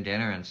like them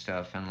dinner and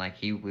stuff, and like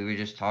we would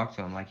just talk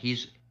to him. Like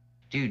he's,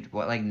 dude,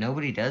 what, like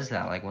nobody does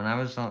that. Like when I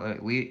was on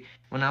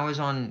when I was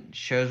on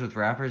shows with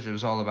rappers, it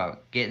was all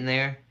about getting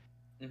there,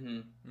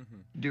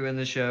 doing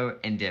the show,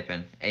 and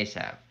dipping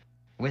ASAP.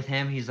 With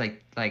him, he's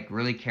like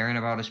really caring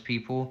about his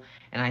people,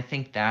 and I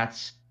think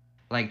that's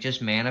like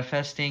just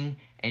manifesting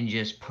and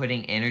just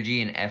putting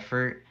energy and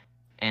effort,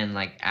 and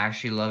like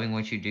actually loving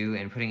what you do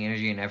and putting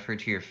energy and effort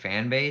to your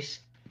fan base.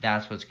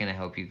 That's what's gonna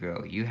help you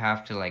grow. You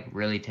have to like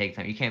really take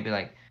time. You can't be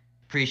like,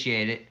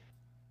 appreciate it,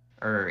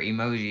 or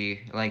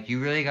emoji. Like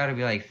you really got to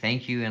be like,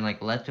 thank you, and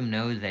like let them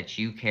know that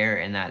you care,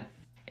 and that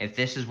if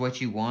this is what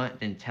you want,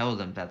 then tell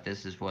them that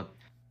this is what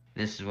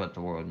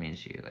the world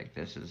means to you. Like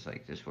this is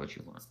what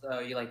you want. So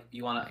you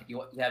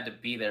have to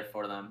be there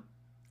for them,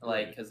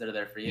 like, because they're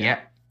there for you. Yeah.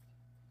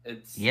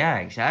 It's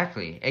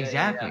Exactly.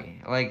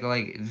 Yeah. Like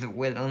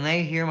when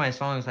they hear my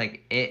songs,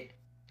 like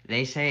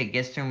they say it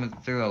gets them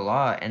through a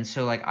lot, and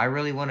so like I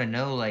really want to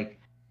know like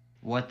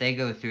what they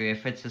go through,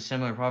 if it's a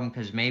similar problem,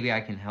 because maybe I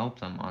can help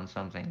them on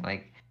something.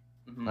 Like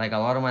a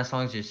lot of my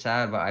songs are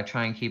sad, but I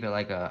try and keep it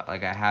like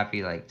a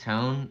happy like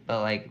tone.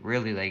 But like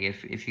really, like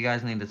if you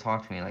guys need to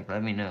talk to me, like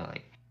let me know.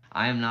 Like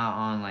I am not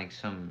on like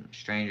some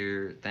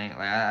stranger thing.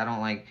 Like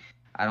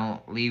I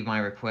don't leave my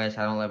requests.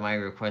 I don't let my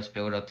requests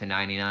build up to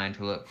 99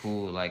 to look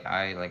cool. Like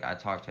I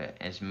talk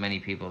to as many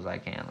people as I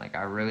can. Like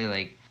I really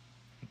like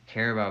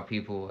care about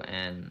people,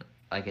 and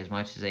like as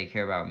much as they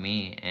care about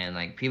me, and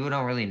like people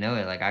don't really know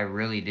it. Like I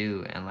really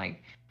do, and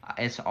like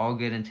it's all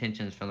good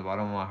intentions from the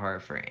bottom of my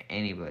heart for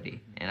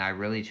anybody, and I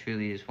really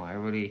truly just want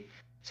everybody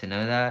to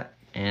know that,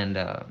 and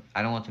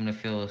I don't want them to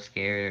feel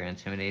scared or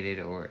intimidated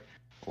or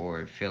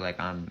feel like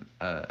I'm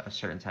a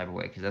certain type of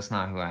way, because that's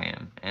not who I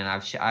am. And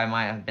I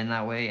might have been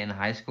that way in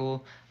high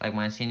school, like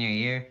my senior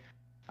year,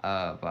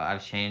 but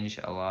I've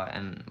changed a lot,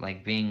 and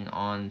like being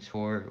on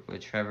tour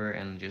with Trevor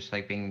and just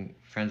like being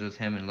friends with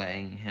him and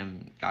letting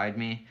him guide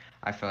me,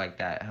 I feel like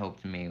that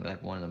helped me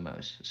like one of the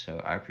most.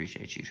 So I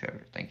appreciate you,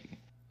 Trevor. Thank you.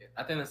 Yeah.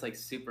 I think that's like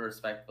super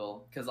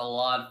respectful, because a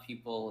lot of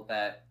people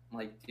that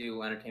like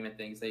do entertainment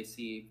things, they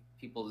see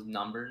people's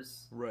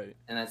numbers, Right.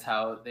 and that's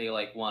how they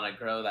like want to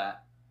grow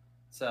that.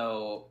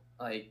 So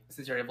like,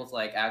 since you're able to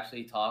like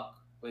actually talk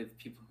with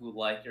people who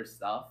like your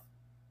stuff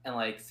and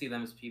like see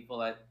them as people,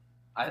 that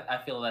I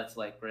feel that's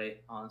like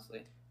great,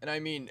 honestly. And I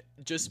mean,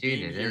 just Dude,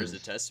 being it here is a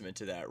is. testament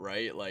to that,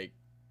 right? Like,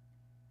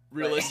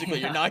 realistically,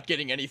 Right. you're not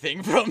getting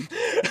anything from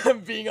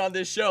being on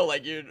this show.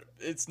 Like,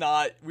 it's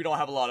not, we don't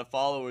have a lot of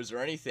followers or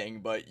anything,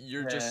 but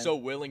you're just Yeah. so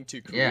willing to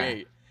Yeah.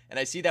 create. And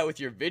I see that with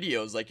your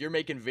videos. Like, you're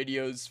making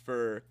videos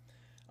for,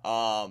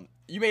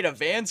 you made a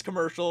Vans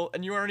commercial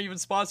and you weren't even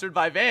sponsored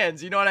by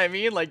Vans. You know what I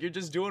mean? Like, you're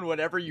just doing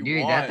whatever you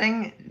Dude, want.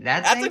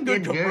 that That's a thing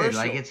good did good. commercial.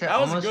 Like it's That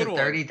was a almost good at one.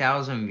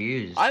 30,000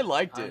 views. I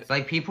liked it.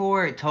 Like people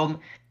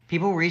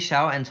reached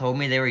out and told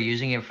me they were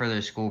using it for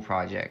their school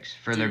projects,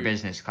 for their Dude,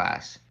 business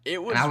class.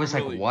 It was And I was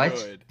really like, what?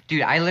 good.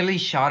 Dude, I literally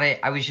shot it.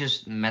 I was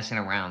just messing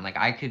around. Like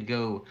I could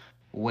go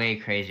way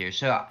crazier.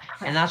 So,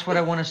 and that's what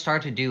I want to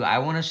start to do. I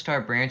want to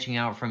start branching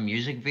out from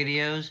music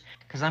videos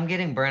because I'm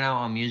getting burnt out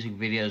on music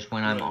videos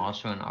when I'm Right.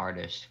 also an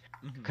artist.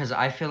 Mhm. Because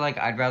I feel like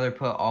I'd rather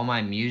put all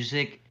my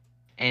music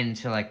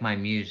into like my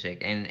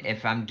music, and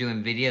if I'm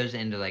doing videos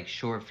into like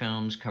short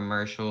films,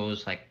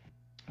 commercials, like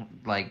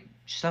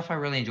stuff I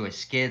really enjoy,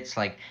 skits.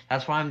 Like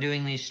that's why I'm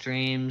doing these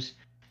streams.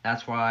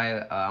 That's why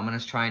I'm gonna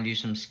try and do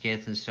some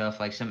skits and stuff,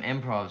 like some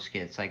improv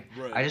skits. Like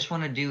Right. I just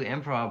want to do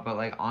improv, but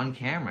like on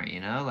camera, you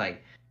know,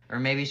 like or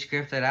maybe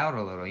script it out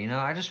a little. You know,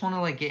 I just want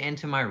to like get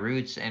into my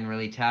roots and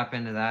really tap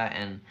into that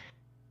and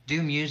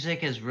do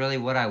music is really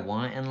what I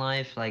want in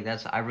life. Like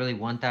that's I really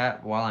want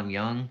that while I'm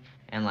young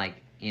and like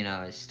you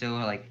know it's still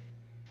like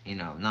you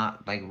know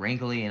not like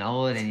wrinkly and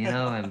old and you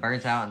know and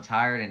burnt out and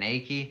tired and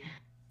achy.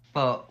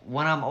 But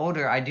when I'm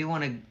older, I do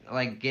want to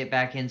like get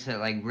back into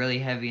like really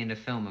heavy into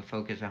film and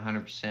focus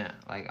 100%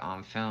 like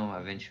on film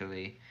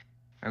eventually,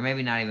 or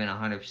maybe not even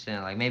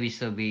 100%. Like maybe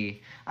still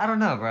be I don't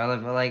know, bro.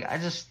 But like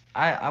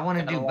I want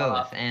to Got a do lot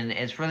of both, and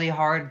it's really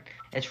hard.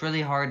 It's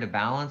really hard to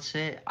balance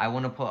it. I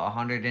want to put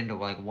 100 into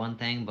like one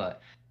thing,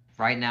 but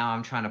right now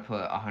I'm trying to put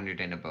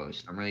 100 into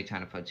both. I'm really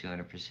trying to put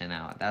 200%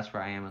 out. That's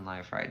where I am in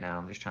life right now.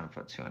 I'm just trying to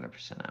put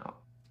 200% out.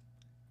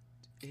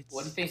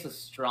 What do you think is the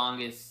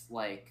strongest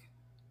like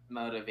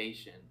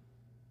motivation,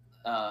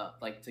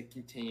 like to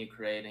continue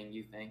creating?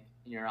 You think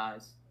in your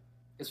eyes?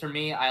 Because for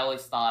me, I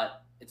always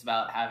thought it's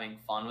about having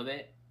fun with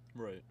it,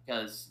 Right.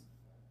 because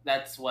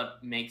that's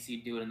what makes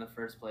you do it in the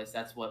first place.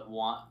 That's what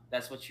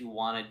you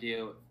want to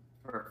do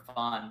for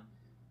fun.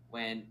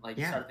 When like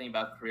you Yeah. start thinking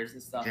about careers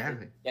and stuff,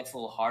 Exactly. it gets a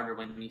little harder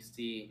when you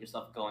see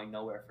yourself going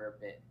nowhere for a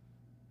bit.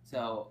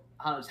 So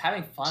I don't know, just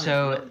having fun is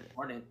So- really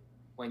important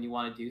when you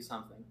want to do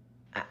something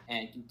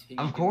and continue.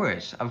 Of doing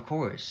it.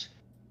 course.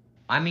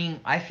 I mean,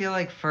 I feel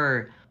like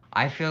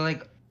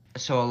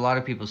so a lot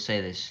of people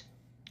say this.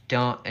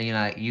 Don't you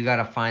know? You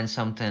gotta find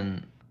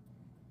something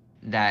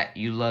that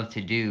you love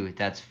to do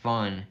that's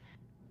fun,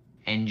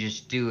 and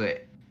just do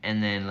it,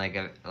 and then like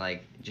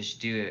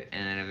just do it,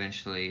 and then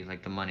eventually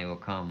like the money will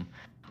come.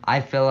 I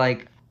feel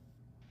like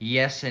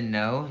yes and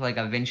no. Like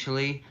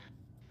eventually,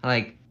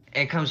 like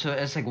it comes to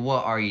it's like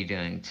what are you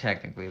doing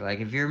technically? Like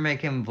if you're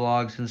making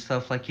vlogs and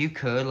stuff, like you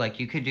could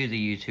do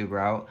the YouTube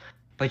route,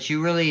 but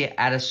you really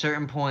at a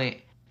certain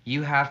point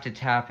you have to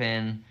tap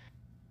in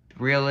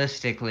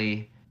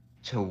realistically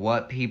to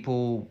what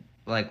people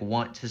like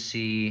want to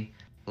see,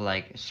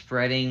 like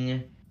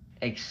spreading,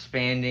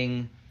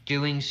 expanding,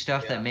 doing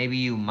stuff Yeah. that maybe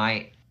you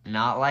might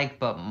not like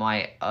but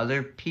might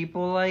other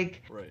people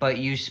like, Right. but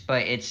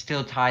it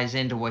still ties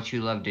into what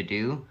you love to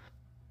do,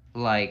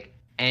 like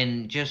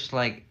and just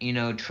like you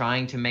know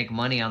trying to make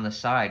money on the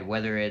side,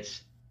 whether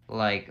it's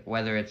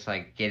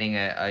like getting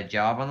a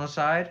job on the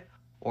side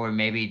or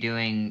maybe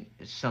doing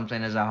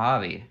something as a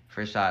hobby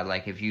for side,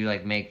 like if you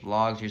like make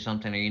vlogs or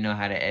something or you know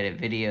how to edit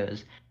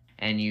videos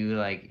and you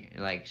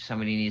like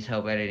somebody needs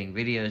help editing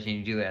videos and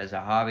you do it as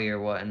a hobby or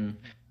what, and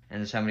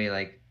somebody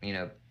like you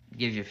know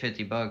gives you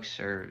 $50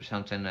 or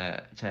something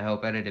to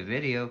help edit a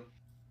video,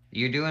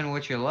 you're doing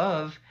what you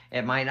love.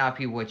 It might not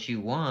be what you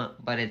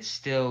want, but it's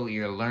still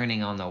you're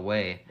learning on the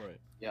way. Right.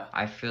 Yeah.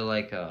 I feel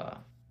like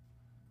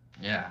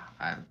yeah,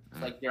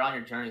 It's like you're on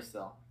your journey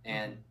still,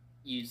 and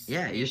you.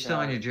 yeah, need you're still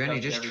on to your journey.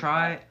 go through Just every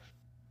try, step.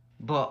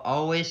 but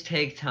always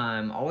take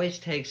time. Always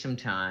take some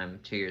time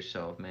to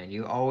yourself, man.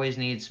 You always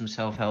need some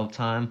self-help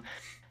time.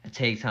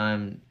 Take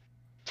time,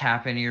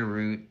 tap into your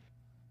root.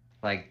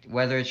 Like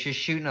whether it's just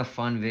shooting a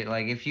fun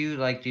like if you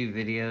like do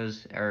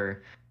videos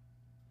or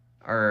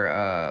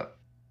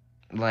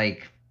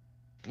like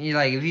you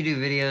like if you do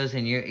videos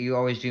and you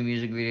always do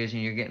music videos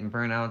and you're getting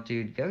burnt out,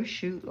 dude, go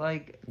shoot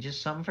like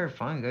just something for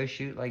fun. Go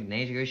shoot like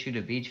nature. Go shoot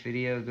a beach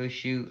video. Go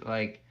shoot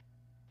like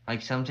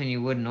something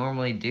you wouldn't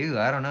normally do.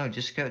 I don't know.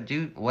 Just go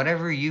do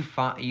whatever you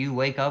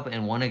wake up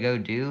and want to go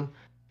do.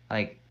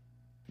 Like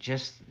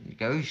just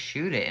go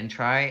shoot it and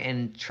try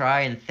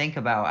and think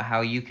about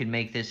how you could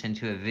make this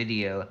into a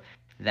video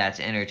that's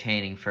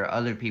entertaining for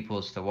other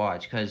people's to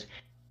watch. Because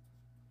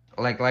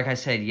like I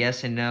said,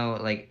 yes and no.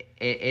 Like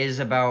it is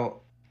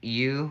about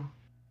you.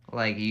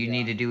 Like you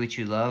need to do what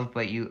you love,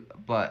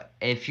 but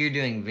if you're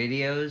doing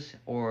videos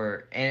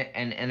or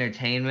an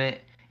entertainment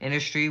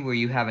industry where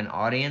you have an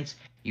audience,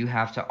 you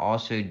have to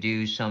also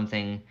do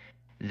something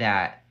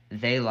that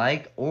they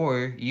like,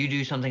 or you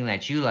do something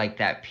that you like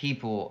that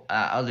people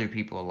other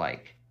people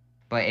like.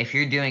 But if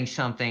you're doing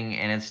something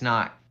and it's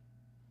not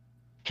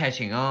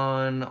catching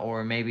on,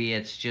 or maybe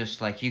it's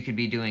just like you could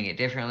be doing it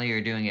differently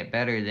or doing it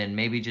better, then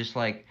maybe just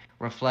like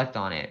reflect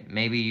on it.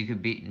 Maybe you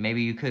could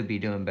be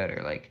doing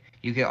better. Like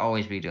you could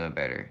always be doing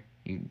better.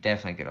 You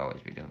definitely could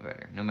always be doing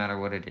better, no matter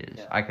what it is.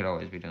 Yeah. I could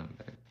always be doing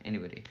better.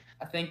 Anybody.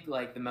 I think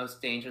like the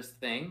most dangerous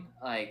thing,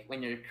 like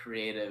when you're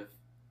creative,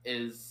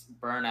 is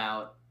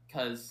burnout.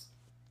 Because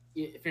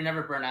if you're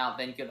never burnt out,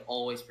 then you could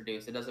always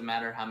produce. It doesn't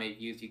matter how many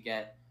views you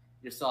get.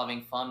 You're still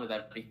having fun with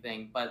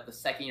everything. But the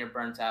second you're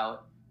burnt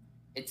out,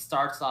 it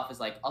starts off as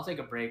like, I'll take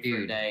a break for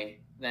a day,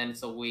 then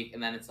it's a week,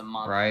 and then it's a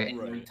month, Right. and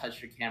you haven't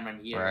touched your camera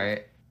in years.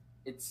 Right.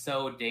 It's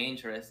so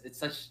dangerous.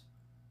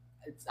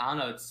 I don't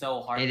know, it's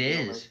so hard It to deal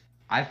is. with.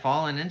 I've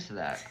fallen into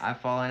that.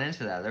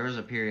 There was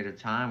a period of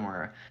time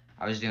where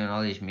I was doing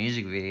all these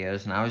music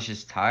videos and I was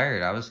just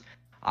tired.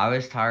 I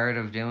was tired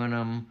of doing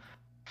them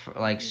for,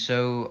 like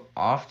so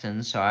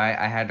often, so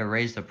I had to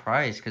raise the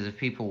price, because if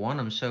people want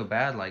them so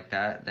bad like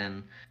that,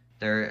 then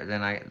they'll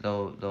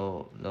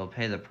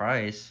pay the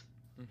price.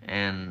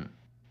 And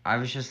I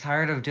was just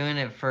tired of doing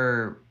it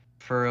for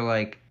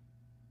like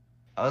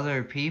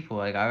other people.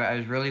 Like I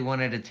was really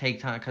wanted to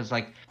take time, because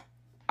like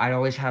I'd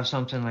always have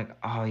something like,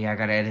 oh yeah, I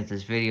gotta edit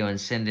this video and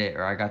send it,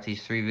 or I got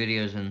these 3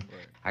 videos and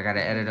I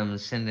gotta edit them and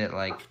send it.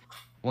 Like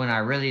when I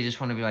really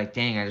just want to be like,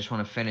 dang, I just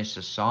want to finish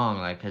the song,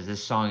 like, because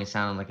this song is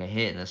sounding like a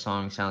hit and the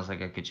song sounds like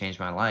it could change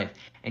my life.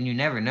 And you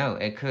never know,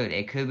 it could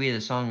be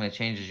the song that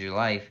changes your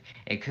life.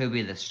 It could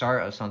be the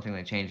start of something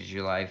that changes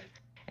your life.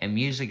 And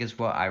music is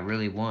what I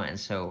really want. And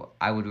so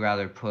I would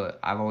rather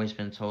I've always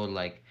been told,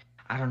 like,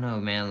 I don't know,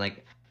 man,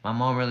 like my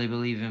mom really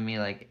believed in me,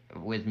 like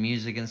with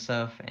music and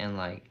stuff, and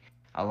like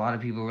a lot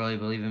of people really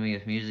believe in me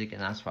with music,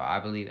 and that's what I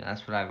believe, and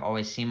that's what I've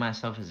always seen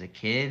myself as a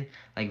kid.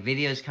 Like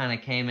videos kind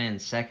of came in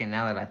second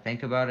now that I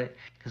think about it,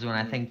 because when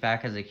I think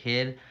back as a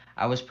kid,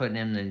 I was putting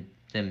in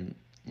them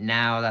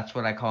now that's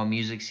what I call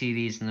music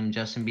CDs, and them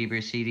Justin Bieber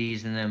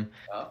CDs, and them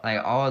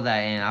like all of that.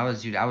 And I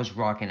was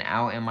rocking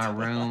out in my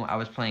room. I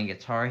was playing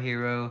Guitar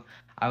Hero.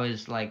 I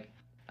was like,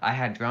 I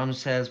had drum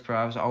sets, bro.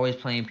 I was always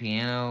playing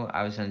piano.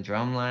 I was in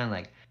drumline.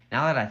 Like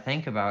now that I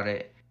think about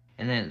it,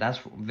 and then that's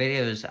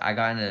videos I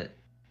got into.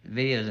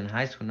 Videos in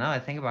high school. Now I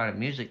think about it,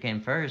 music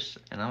came first,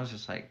 and I was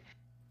just like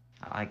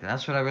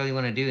that's what I really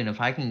want to do, and if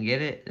I can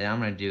get it, then I'm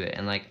gonna do it.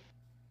 And like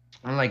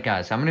I'm like,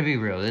 guys, I'm gonna be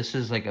real, this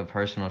is like a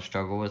personal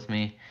struggle with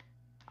me.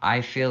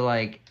 I feel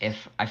like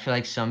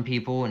some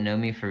people know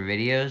me for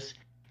videos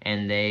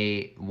and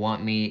they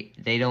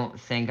don't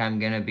think I'm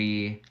gonna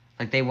be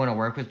like, they want to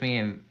work with me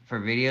and for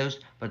videos,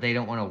 but they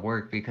don't want to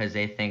work because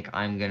they think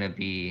I'm gonna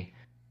be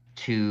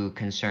too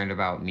concerned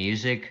about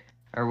music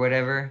or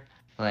whatever.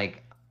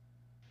 Like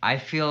I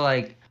feel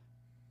like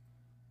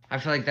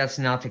that's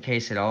not the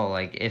case at all.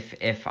 Like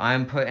if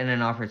I'm put in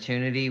an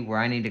opportunity where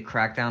I need to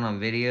crack down on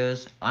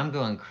videos, I'm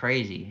going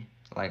crazy.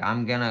 Like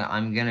I'm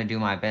gonna do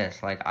my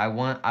best. Like I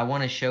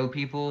want to show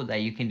people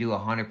that you can do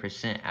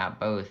 100% at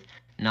both.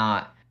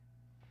 Not,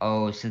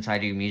 oh, since I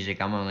do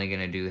music, I'm only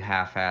gonna do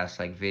half-ass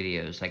like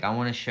videos. Like I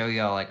want to show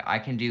y'all like I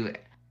can do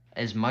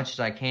as much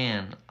as I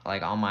can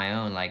like on my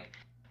own. Like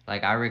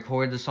I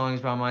record the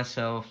songs by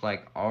myself,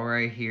 like all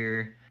right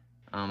here.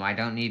 I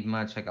don't need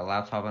much, like a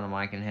laptop and a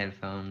mic and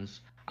headphones.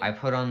 I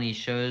put on these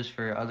shows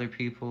for other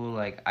people.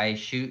 Like I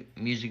shoot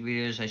music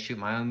videos. I shoot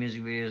my own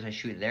music videos. I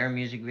shoot their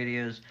music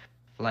videos.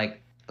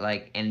 Like,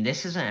 and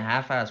this isn't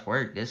half-ass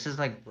work. This is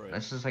like,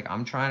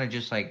 I'm trying to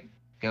just like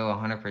go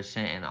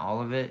 100% in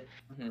all of it.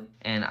 Mm-hmm.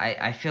 And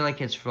I feel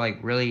like it's like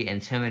really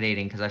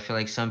intimidating, because I feel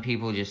like some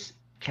people just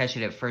catch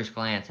it at first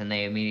glance and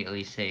they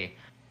immediately say,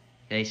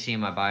 they see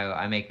my bio,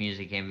 I make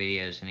music and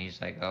videos, and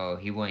he's like, oh,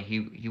 he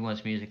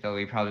wants music. Oh,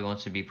 he probably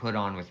wants to be put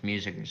on with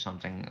music or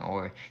something,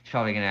 or he's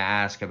probably gonna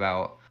ask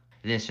about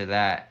this or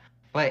that.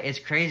 But it's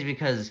crazy,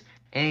 because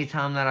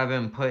anytime that I've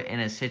been put in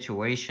a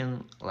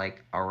situation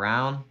like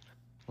around,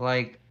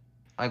 like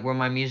where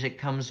my music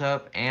comes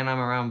up and I'm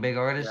around big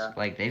artists,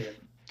 like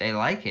they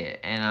like it,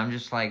 and I'm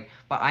just like,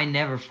 but I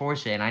never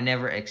force it, and I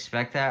never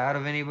expect that out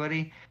of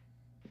anybody.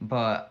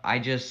 But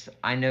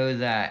I know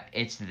that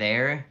it's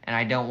there, and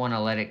I don't want to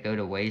let it go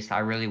to waste. I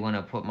really want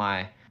to put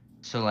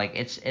so like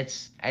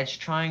I'm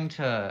trying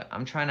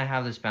to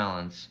have this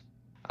balance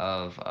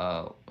of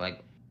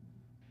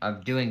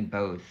of doing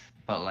both,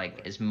 but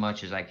like as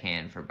much as I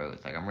can for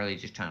both. Like I'm really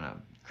just trying to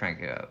crank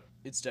it up.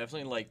 It's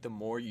definitely like the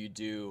more you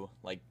do,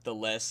 like the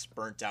less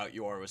burnt out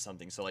you are with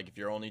something. So like if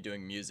you're only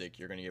doing music,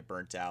 you're gonna get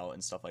burnt out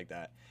and stuff like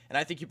that. And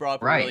I think you brought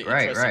up a really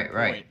interesting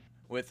point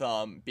with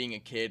being a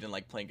kid and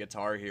like playing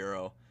Guitar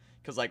Hero.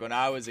 Because like when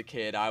I was a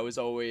kid, I was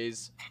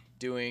always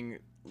doing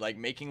like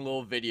making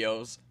little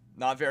videos,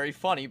 not very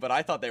funny, but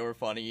I thought they were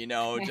funny, you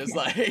know, just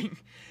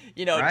like,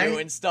 you know,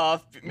 doing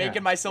stuff,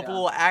 making myself a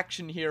little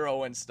action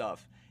hero and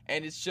stuff.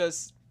 And it's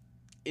just,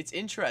 it's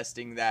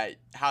interesting that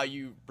how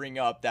you bring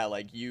up that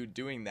like you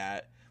doing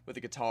that with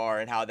the guitar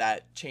and how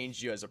that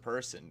changed you as a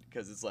person,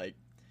 because it's like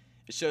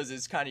it shows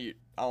it's kind of,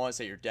 I don't want to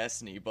say your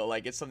destiny, but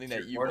like it's something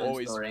that you've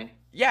always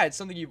it's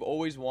something you've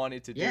always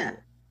wanted to do.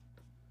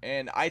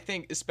 And I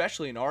think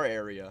especially in our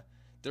area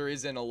there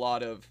isn't a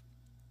lot of,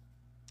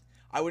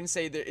 I wouldn't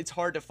say that it's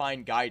hard to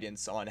find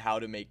guidance on how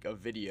to make a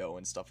video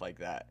and stuff like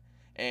that.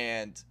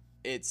 And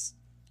it's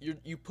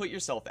you put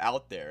yourself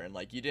out there, and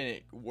like you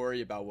didn't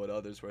worry about what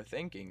others were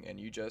thinking, and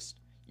you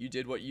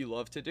did what you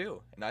love to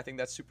do, and I think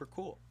that's super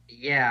cool.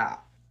 Yeah.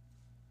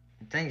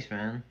 Thanks,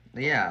 man.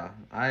 Yeah,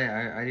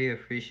 I do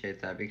appreciate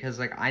that, because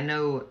like I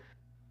know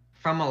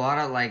from a lot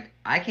of like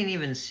I can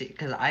even see,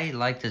 because I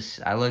like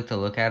to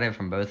look at it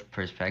from both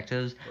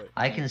perspectives. Right.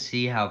 I can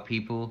see how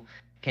people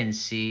can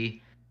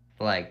see,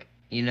 like,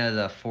 you know,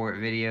 the Fort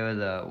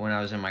video, when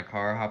I was in my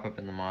car, hop up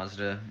in the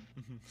Mazda.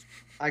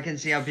 I can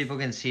see how people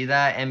can see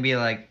that and be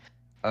like,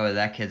 oh,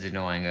 that kid's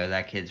annoying. Oh,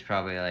 that kid's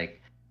probably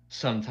like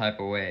some type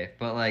of way.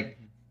 But like,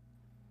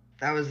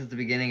 that was at the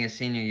beginning of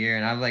senior year,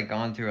 and I've like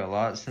gone through a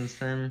lot since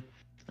then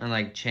and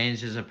like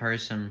changed as a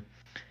person.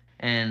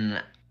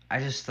 And I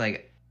just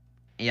like,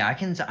 yeah,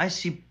 I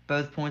see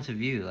both points of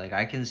view. Like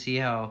I can see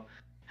how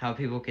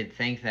people could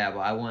think that,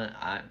 but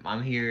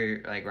I'm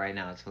here like right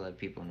now to let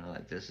people know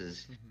like this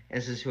is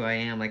who I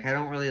am. Like I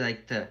don't really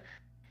like to,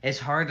 it's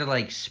hard to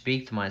like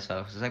speak to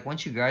myself. It's like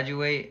once you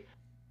graduate,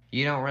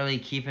 you don't really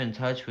keep in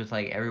touch with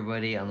like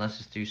everybody unless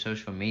it's through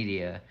social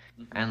media.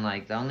 And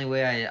like the only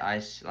way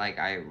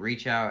I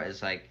reach out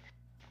is like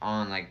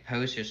on like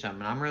posts or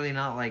something. I'm really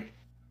not like,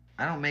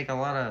 I don't make a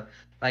lot of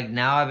like,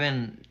 now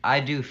I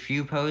do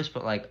few posts,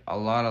 but like a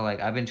lot of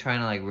like I've been trying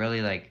to like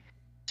really like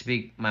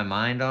speak my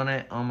mind on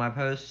it on my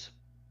posts.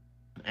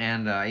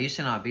 And I used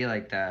to not be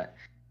like that,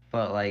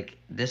 but like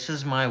this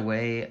is my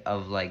way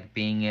of like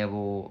being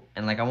able,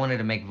 and like I wanted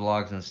to make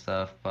vlogs and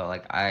stuff, but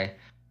like I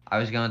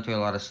was going through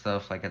a lot of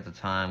stuff like at the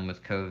time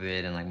with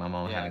COVID and like my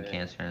mom having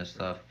cancer and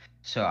stuff.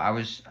 So I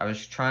was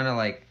trying to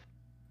like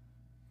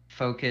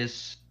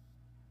focus.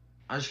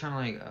 I was trying to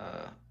like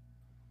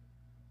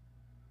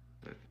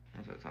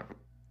what was I talking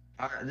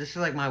about? This is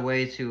like my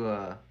way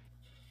to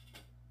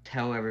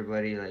tell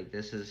everybody like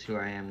this is who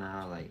I am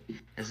now. Like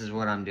this is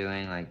what I'm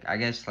doing. Like I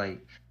guess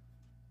like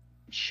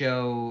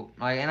show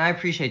like, and I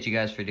appreciate you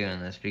guys for doing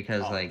this,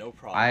 because like no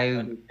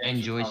I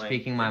enjoy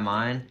speaking my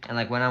mind, and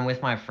like when I'm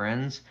with my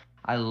friends,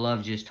 I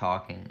love just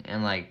talking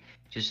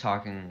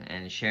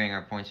and sharing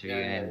our points of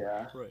view.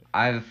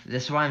 Right.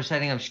 This is why I'm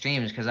setting up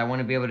streams, because I want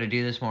to be able to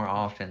do this more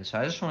often. So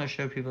I just want to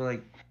show people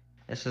like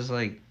this is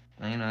like,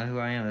 you know, who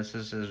I am. This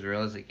is as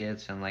real as it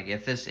gets. And like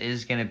if this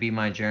is gonna be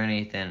my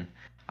journey, then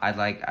I'd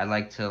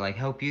like to like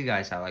help you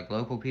guys out, like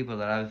local people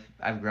that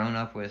I've grown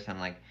up with and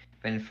like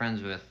been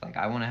friends with. Like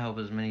I want to help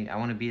I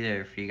want to be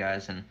there for you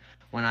guys. And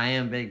when I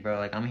am big, bro,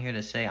 like I'm here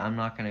to say I'm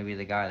not gonna be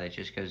the guy that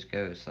just goes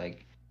ghost.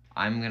 Like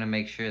I'm gonna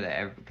make sure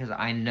that because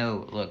I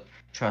know, look,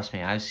 trust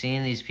me, I've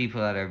seen these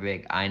people that are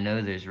big. I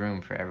know there's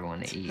room for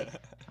everyone to eat.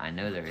 I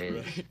know there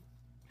is. Right.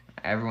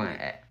 Everyone.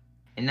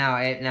 And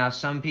now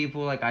some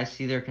people, like I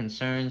see their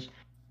concerns,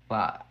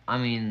 but I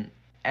mean,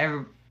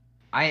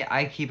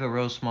 I keep a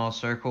real small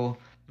circle,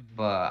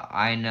 but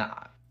I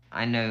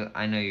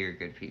know you're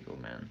good people,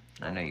 man.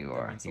 I know you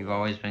are. You've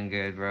always been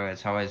good, bro.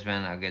 It's always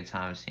been a good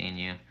time seeing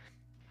you.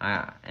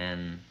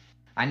 And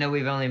I know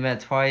we've only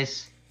met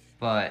twice,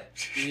 but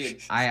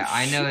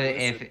I know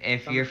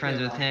if you're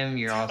friends with him,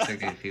 you're also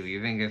good people.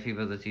 You've been good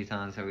people the 2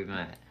 times that we've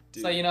met.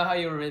 So you know how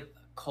you were with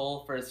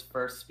Cole for his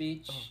first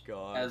speech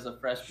as a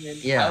freshman?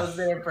 Yeah. I was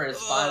there for his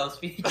final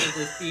speech as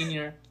a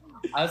senior.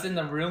 I was in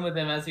the room with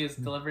him as he was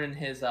delivering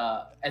his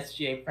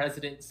SGA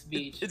president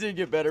speech. It didn't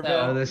get better,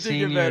 bro. The It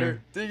didn't get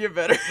better. Didn't get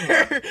better.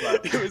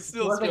 It was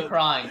still. He wasn't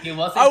crying.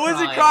 I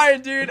wasn't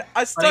crying, dude.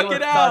 I stuck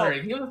it out.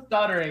 He was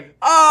stuttering.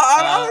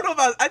 I don't know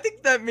about. I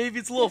think that maybe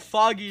it's a little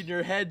foggy in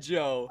your head,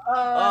 Joe.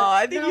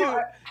 I think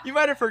you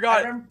might have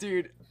forgotten,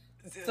 dude.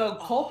 So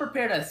Cole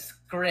prepared a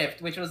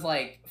script which was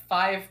like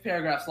 5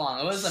 paragraphs long.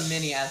 It was a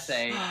mini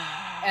essay,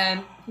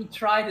 and he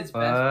tried his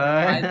best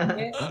to write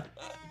it,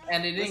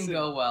 and it didn't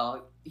go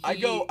well. I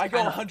go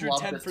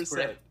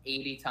 110%.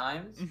 80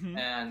 times,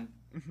 and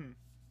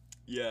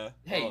yeah.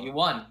 Hey, you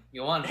won.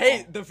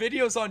 Hey, the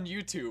video's on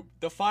YouTube.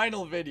 The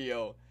final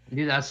video.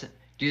 Dude,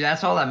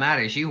 that's all that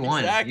matters. You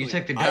won. Exactly. You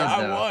took the dub,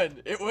 I though.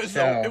 won. It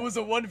was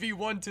a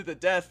 1v1 to the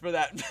death for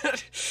that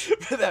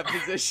for that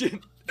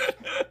position.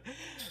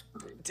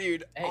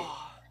 Dude, hey.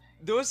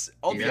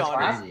 I'll be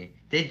honest.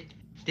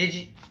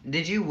 Crazy.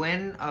 Did you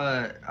win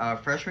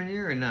freshman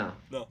year or no?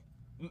 No.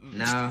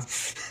 No.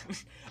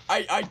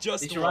 I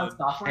just Did you won. run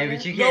sophomore Hey, year?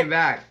 but you came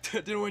back.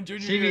 Didn't win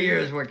junior Senior year year.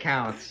 is what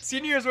counts.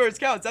 Senior year is where it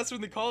counts. That's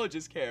when the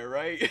colleges care,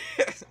 right?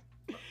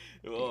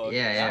 Oh,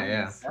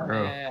 Yeah.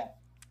 Bro. Yeah.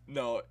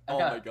 No, oh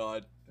Okay. my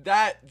god.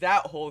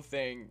 That whole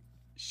thing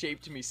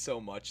shaped me so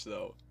much,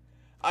 though.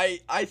 I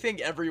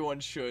think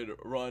everyone should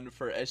run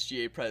for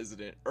SGA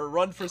president or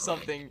run for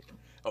something.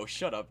 Oh,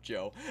 shut up,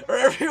 Joe. Or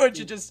everyone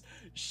should just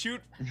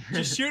shoot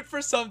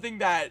for something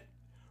that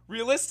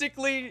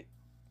realistically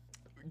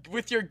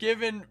with your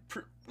given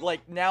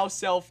like now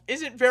self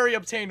isn't very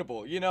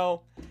obtainable, you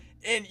know?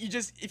 And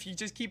if you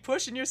just keep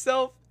pushing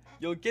yourself,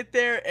 you'll get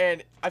there.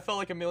 And I felt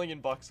like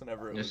 $1,000,000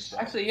 whenever it was done.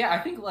 Actually, yeah, I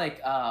think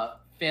like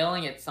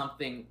failing at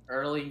something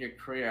early in your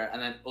career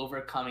and then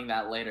overcoming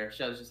that later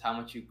shows just how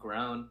much you've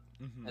grown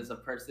as a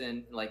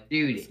person. Like,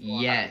 dude,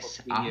 yes,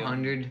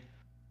 100%.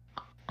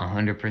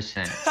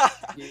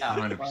 Yeah,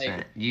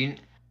 100%. You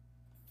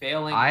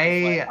failing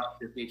I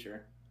your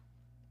future.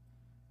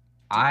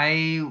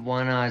 I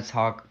wanna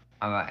talk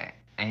about,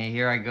 and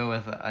here I go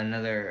with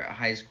another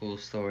high school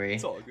story.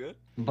 It's all good.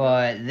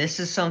 But this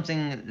is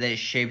something that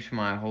shaped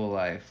my whole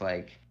life.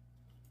 Like,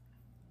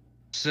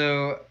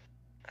 so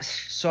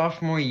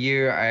sophomore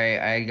year,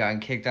 I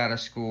got kicked out of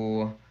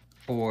school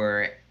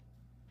for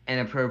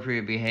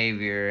inappropriate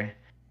behavior,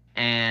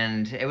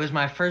 and it was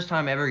my first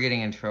time ever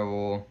getting in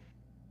trouble.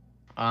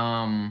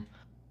 I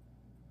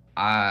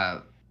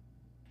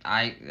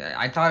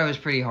I thought it was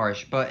pretty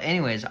harsh, but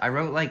anyways, I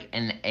wrote like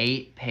an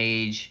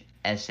 8-page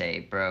essay,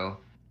 bro.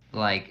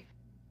 Like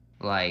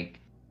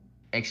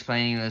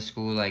explaining to the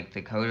school like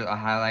the code,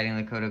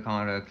 highlighting the code of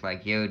conduct.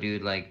 Like, yo,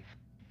 dude, like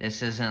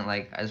this isn't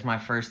like, it's my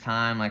first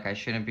time. Like, I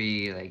shouldn't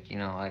be like, you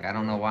know, like I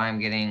don't know why I'm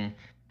getting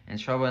in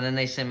trouble. And then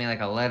they sent me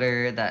like a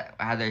letter that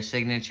had their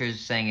signatures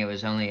saying it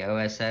was only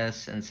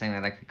OSS and saying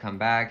that I could come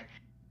back.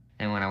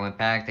 And when I went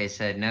back, they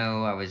said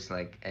no, I was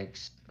like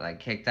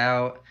kicked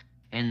out.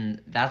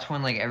 And that's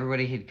when like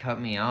everybody had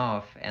cut me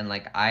off, and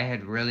like I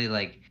had really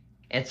like,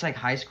 it's like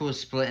high school is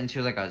split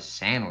into like a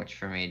sandwich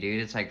for me, dude.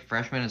 It's like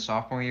freshman and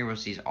sophomore year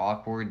was these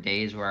awkward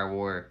days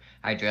where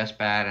I dressed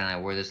bad and I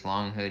wore this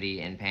long hoodie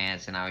and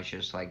pants and I was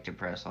just like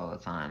depressed all the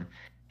time.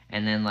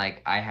 And then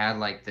like I had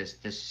like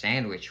this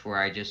sandwich where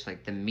I just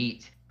like the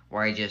meat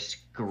where I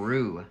just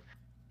grew,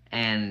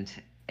 and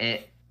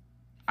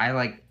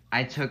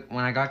I took,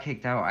 when I got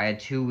kicked out, I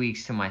had 2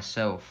 weeks to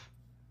myself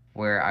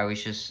where I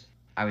was just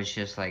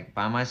like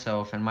by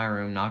myself in my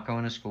room, not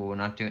going to school,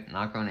 not going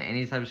to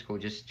any type of school,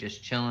 just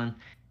chilling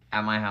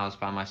at my house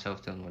by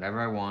myself, doing whatever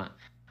I want.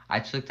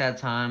 I took that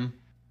time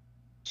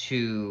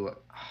to,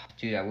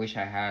 dude, I wish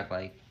I had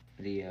like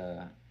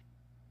the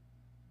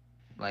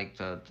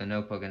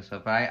notebook and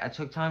stuff, but I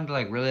took time to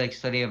like really like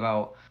study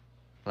about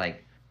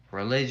like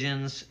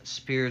religions,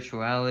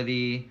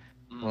 spirituality,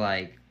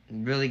 like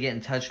really get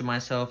in touch with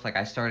myself. Like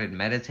I started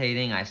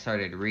meditating, I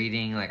started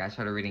reading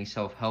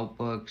self-help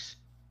books.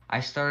 I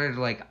started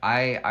like,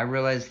 I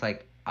realized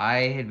like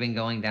I had been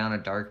going down a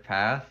dark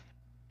path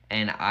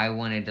and I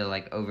wanted to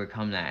like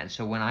overcome that. And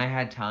so when I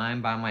had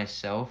time by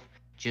myself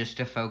just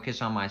to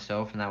focus on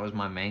myself, and that was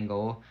my main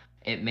goal,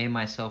 it made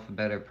myself a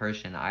better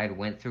person. I had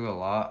went through a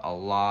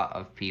lot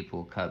of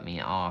people cut me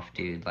off,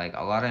 dude. Like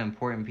a lot of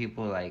important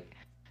people like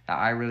that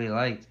I really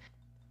liked.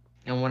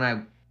 And when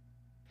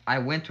I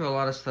went through a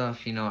lot of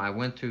stuff, you know, I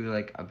went through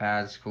like a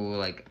bad school,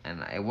 like,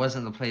 and it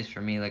wasn't the place for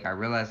me. Like, I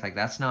realized like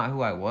that's not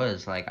who I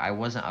was. Like, I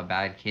wasn't a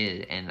bad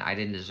kid, and I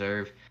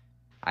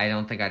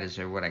don't think I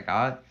deserve what I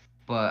got.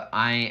 But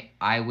I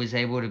was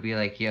able to be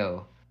like,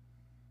 yo,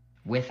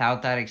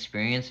 without that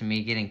experience and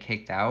me getting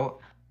kicked out,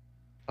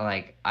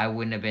 like, I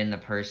wouldn't have been the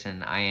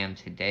person I am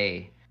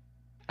today.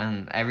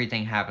 And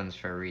everything happens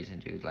for a reason,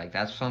 dude. Like,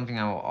 that's something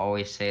I will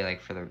always say,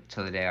 like,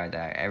 till the day I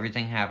die.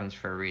 Everything happens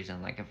for a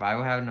reason. Like, if I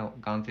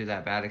hadn't gone through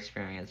that bad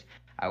experience,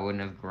 I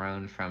wouldn't have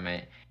grown from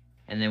it.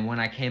 And then when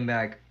I came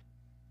back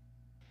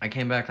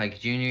like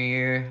junior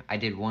year, I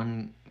did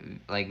one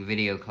like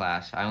video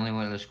class. I only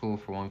went to school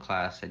for one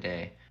class a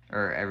day,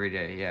 or every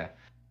day, yeah.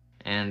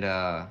 And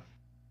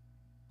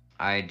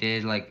I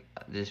did like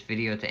this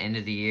video at the end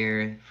of the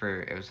year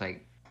it was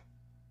like,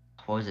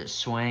 what was it,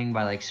 Swang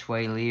by like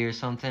Sway Lee or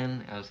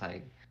something. It was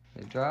like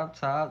the drop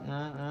top,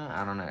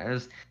 I don't know. It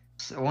was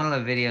one of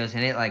the videos,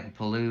 and it like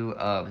blew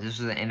up. This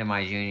was the end of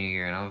my junior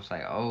year, and I was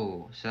like,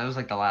 oh, so that was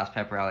like the last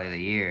pep rally of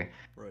the year.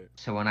 Right.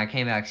 So when I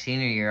came back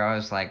senior year, I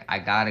was like, I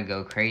gotta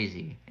go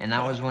crazy. And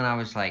that was when I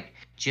was like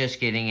just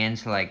getting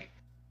into like,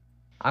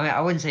 I mean,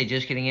 I wouldn't say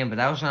just getting in, but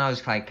that was when I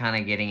was like kind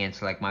of getting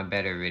into like my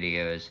better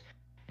videos.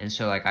 And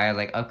so like I had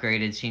like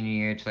upgraded senior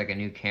year to like a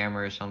new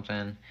camera or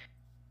something.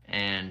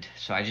 And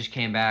so I just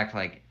came back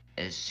like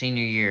as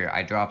senior year,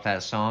 I dropped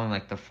that song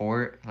like The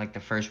Fort, like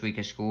the first week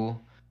of school,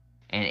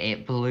 and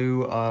it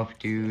blew up,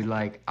 dude.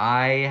 Like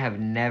I have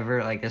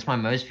never, like, that's my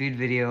most viewed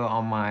video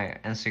on my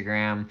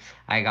Instagram.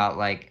 I got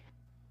like,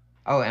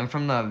 oh, and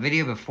from the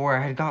video before,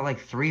 I had got like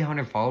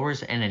 300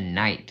 followers in a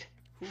night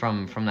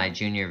from that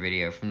junior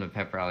video, from the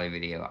pep rally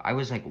video. I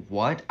was like,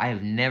 what? I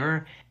have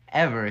never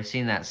ever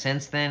seen that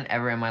since then,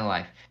 ever in my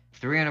life.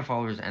 300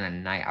 followers in a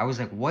night. I was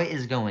like, what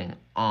is going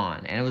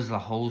on? And it was the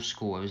whole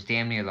school. It was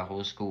damn near the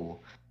whole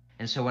school.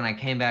 And so when I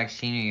came back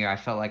senior year, I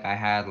felt like I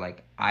had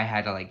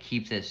to like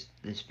keep this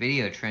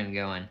video trend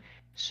going.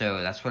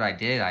 So that's what I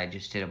did. I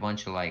just did a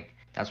bunch of like,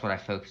 that's what I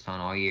focused on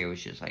all year,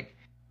 was just like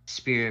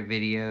spirit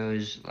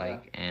videos,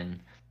 like, and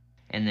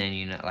then,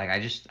 you know, like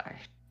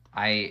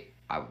I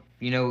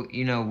you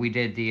know we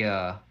did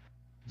the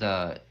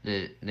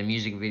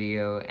music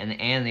video,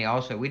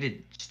 and we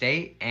did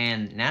state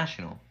and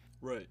national.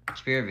 Right.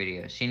 Spirit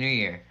video, senior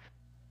year.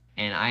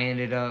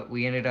 and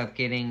we ended up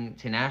getting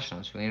to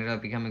nationals. We ended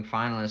up becoming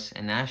finalists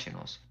in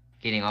nationals,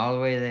 getting all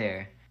the way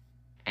there,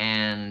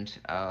 and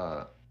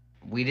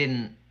we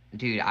didn't.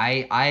 Dude,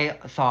 I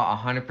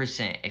thought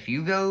 100%. If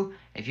you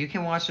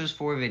can watch those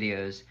 4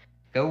 videos,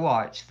 go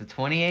watch the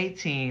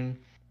 2018.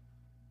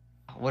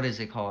 What is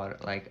it called?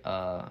 Like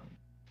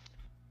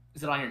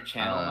Is it on your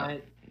channel,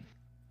 Mike?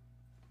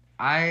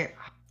 I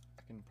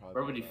can probably.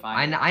 Where would you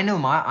find it? I know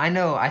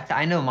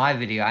my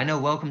video. I know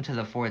Welcome to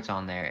the Fort's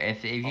on there.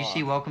 If you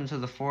see Welcome to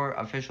the Fort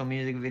official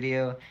music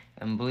video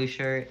and blue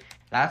shirt,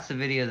 that's the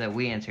video that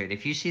we entered.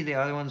 If you see the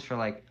other ones for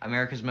like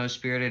America's Most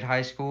Spirited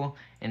High School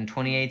in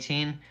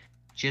 2018,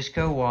 just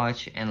go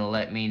watch and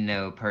let me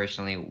know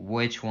personally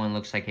which one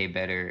looks like a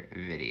better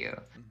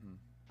video.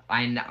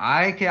 I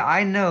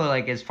know,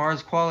 like, as far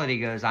as quality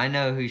goes, I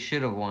know who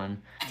should have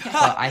won,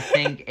 but I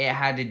think it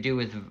had to do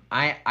with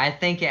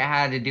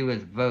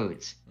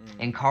votes.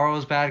 And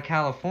Carlsbad,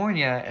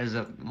 California, is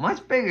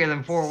much bigger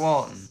than Fort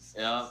Walton.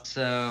 Yeah.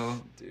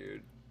 So,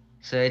 dude.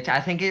 So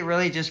I think it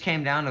really just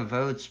came down to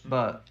votes.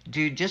 But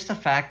dude, just the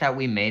fact that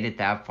we made it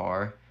that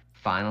far,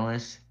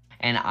 finalists,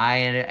 and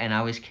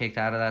I was kicked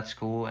out of that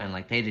school, and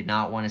like they did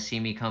not want to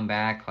see me come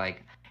back,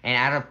 like, and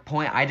at a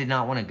point I did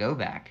not want to go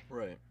back.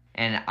 Right.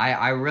 And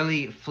I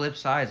really flip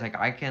sides. Like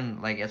I can,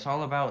 like, it's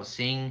all about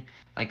seeing,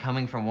 like,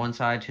 coming from one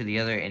side to the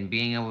other and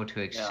being able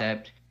to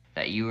accept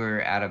that you were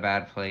at a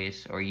bad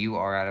place or you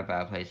are at a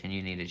bad place and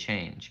you need to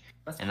change.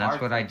 That's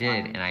what I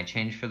did, and I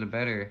changed for the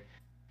better.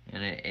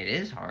 And it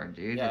is hard,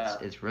 dude. Yeah.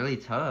 It's really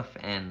tough,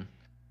 and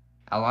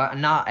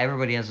not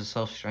everybody has the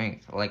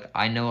self-strength. Like,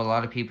 I know a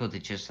lot of people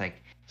that just,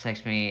 like,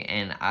 text me,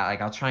 and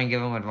I'll try and give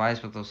them advice,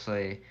 but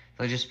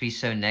they'll just be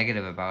so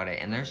negative about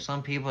it. And there's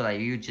some people that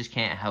you just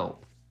can't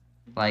help.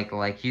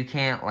 Like you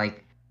can't,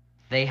 like,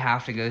 they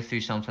have to go through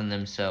something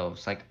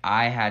themselves. Like,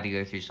 I had to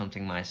go through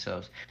something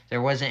myself.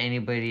 There wasn't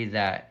anybody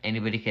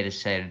could have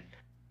said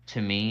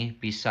to me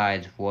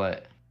besides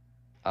what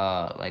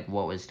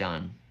was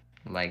done,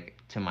 like,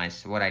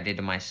 what I did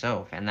to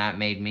myself, and that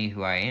made me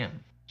who I am.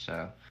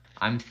 So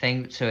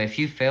so if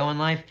you fail in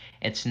life,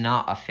 it's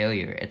not a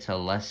failure, it's a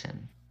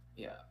lesson.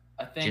 Yeah,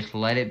 I think just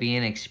let it be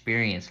an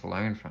experience,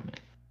 learn from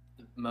it.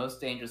 The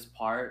most dangerous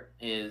part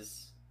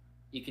is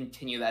you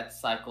continue that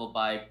cycle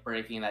by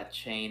breaking that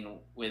chain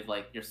with,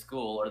 like, your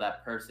school or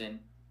that person,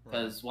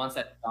 because once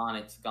that's gone,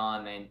 it's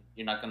gone, and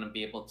you're not going to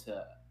be able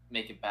to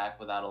make it back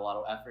without a lot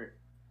of effort.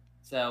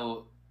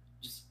 So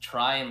just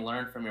try and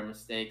learn from your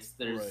mistakes.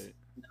 There's nothing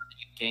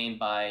you gain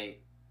by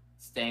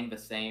staying the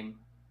same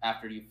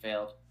after you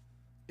failed.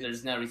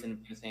 There's no reason to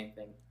do the same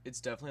thing. It's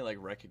definitely, like,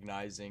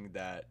 recognizing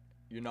that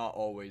you're not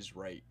always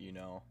right, you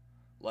know?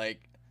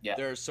 Like,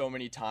 there are so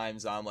many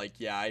times I'm like,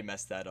 yeah, I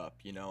messed that up,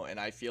 you know? And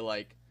I feel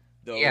like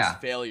those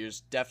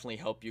failures definitely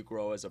help you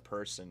grow as a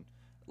person.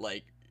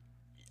 Like,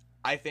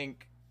 I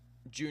think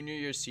junior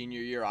year, senior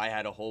year, I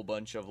had a whole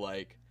bunch of,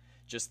 like,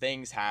 just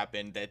things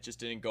happened that just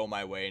didn't go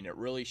my way, and it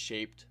really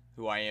shaped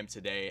who I am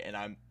today, and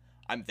I'm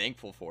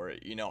thankful for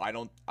it. You know,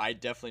 I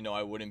definitely know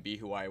I wouldn't be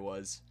who I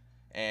was,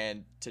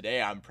 and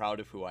today I'm proud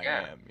of who I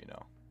am, you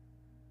know.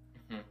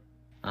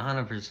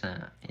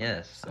 100%.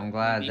 Yes. I'm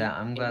glad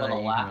that you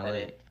can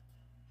relate.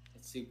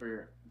 It's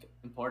super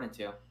important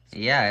too.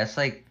 Yeah, it's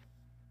like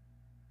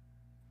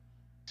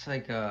I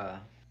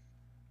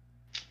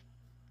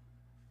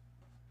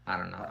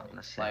don't know what I'm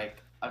gonna say.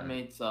 Like, I've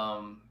made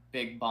some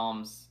big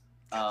bombs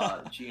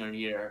junior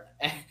year,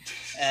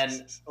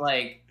 and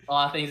like a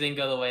lot of things didn't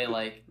go the way,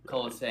 like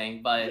Cole was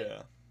saying,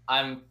 but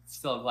I'm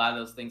still glad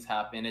those things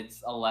happen.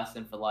 It's a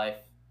lesson for life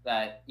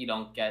that you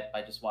don't get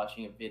by just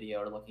watching a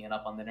video or looking it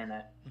up on the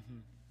internet.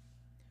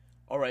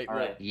 All right.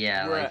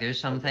 Yeah, like there's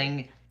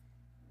something.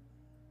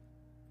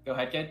 Go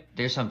ahead, kid.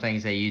 There's some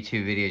things that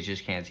YouTube videos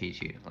just can't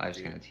teach you.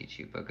 Life's gonna teach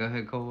you. But go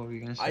ahead, Cole. What were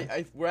you gonna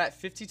say? We're at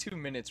 52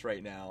 minutes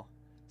right now,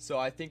 so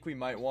I think we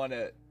might want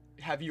to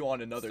have you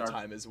on another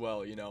time as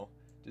well. You know,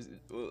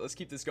 let's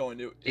keep this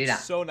going.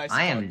 It's so nice to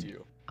talk to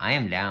you. I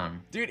am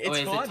down, dude. It's fun.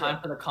 Is it time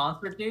for the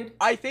concert, dude?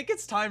 I think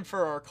it's time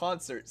for our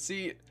concert.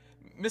 See,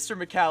 Mr.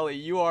 Mcalli,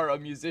 you are a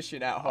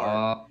musician at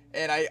heart,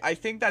 and I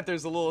think that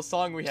there's a little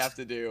song we have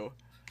to do.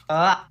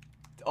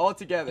 All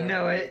together. You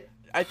know it.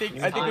 I think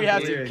we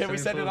have to. Can we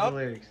set it up?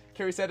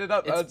 Can we set it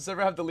up? Does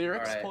everyone have the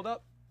lyrics pulled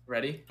up?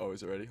 Ready? Oh,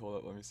 is it ready? Hold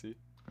up, let me see.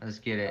 Let's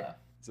get it.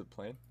 Is it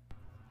playing?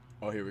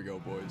 Oh, here we go,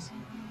 boys.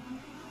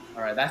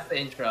 All right, that's the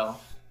intro.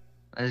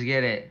 Let's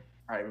get it.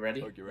 All right,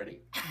 ready? Okay, ready.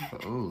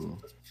 Ooh.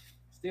 Let's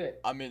do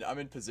it. I'm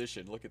in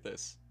position. Look at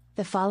this.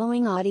 The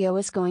following audio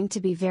is going to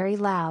be very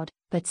loud,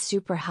 but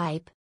super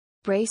hype.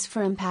 Brace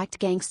for impact,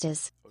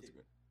 gangstas.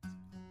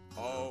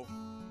 Oh.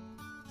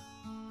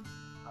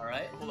 All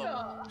right. Hold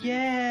up.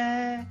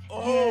 Yeah.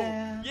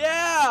 Oh.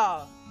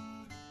 Yeah.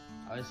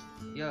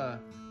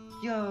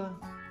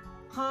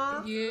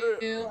 Huh?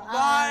 You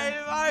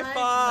my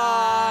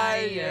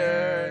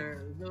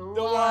fire,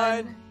 the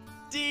one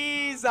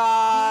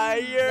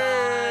desire,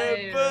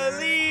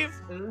 believe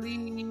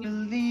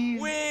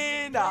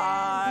when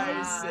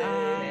I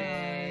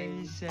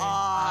say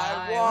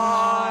I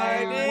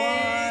want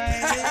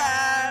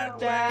it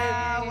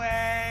that way.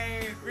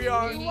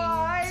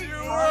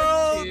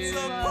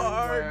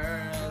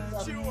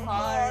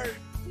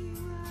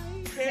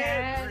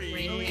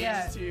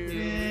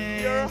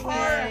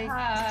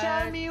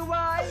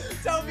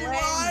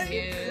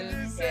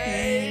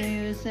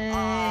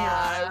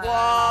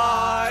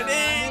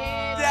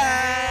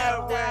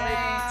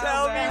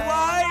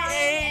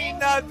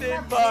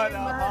 nothing but a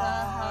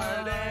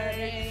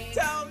heartache.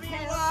 Tell me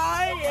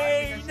why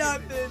ain't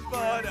nothing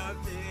but a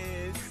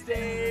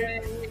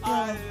mistake.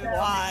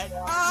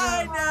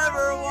 I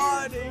never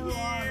want to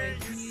hear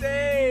you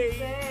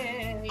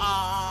say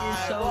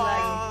I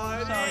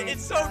want it.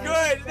 It's so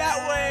good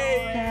that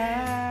way.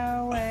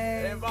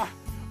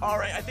 All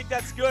right, I think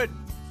that's good.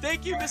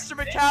 Thank you, Mr.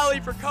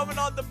 Mcalli, for coming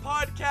on the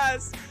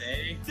podcast.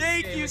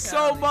 Thank you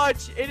so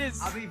much. It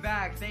is. I'll be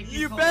back. Thank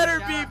you. You better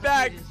be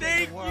back.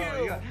 Thank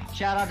you.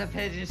 Shout out to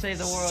Pigeon Save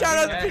the World. Shout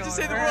out to Pigeon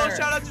Save the World.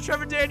 Shout out to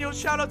Trevor Daniels.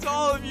 Shout out to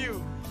all of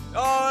you.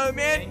 Oh,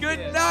 man,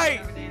 good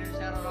night.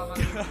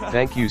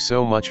 Thank you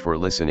so much for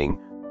listening.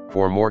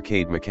 For more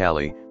Kade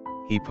Mcalli,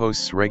 he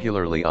posts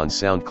regularly on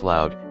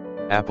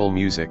SoundCloud, Apple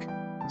Music,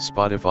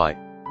 Spotify,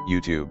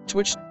 YouTube,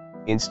 Twitch,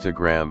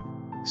 Instagram,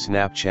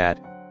 Snapchat.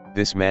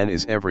 This man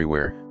is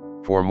everywhere.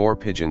 For more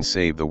Pigeons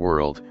Save the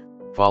World,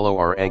 follow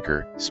our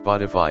Anchor,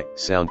 Spotify,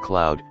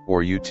 SoundCloud,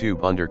 or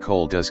YouTube under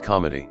Cole Does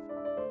Comedy.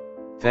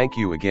 Thank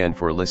you again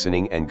for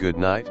listening and good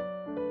night.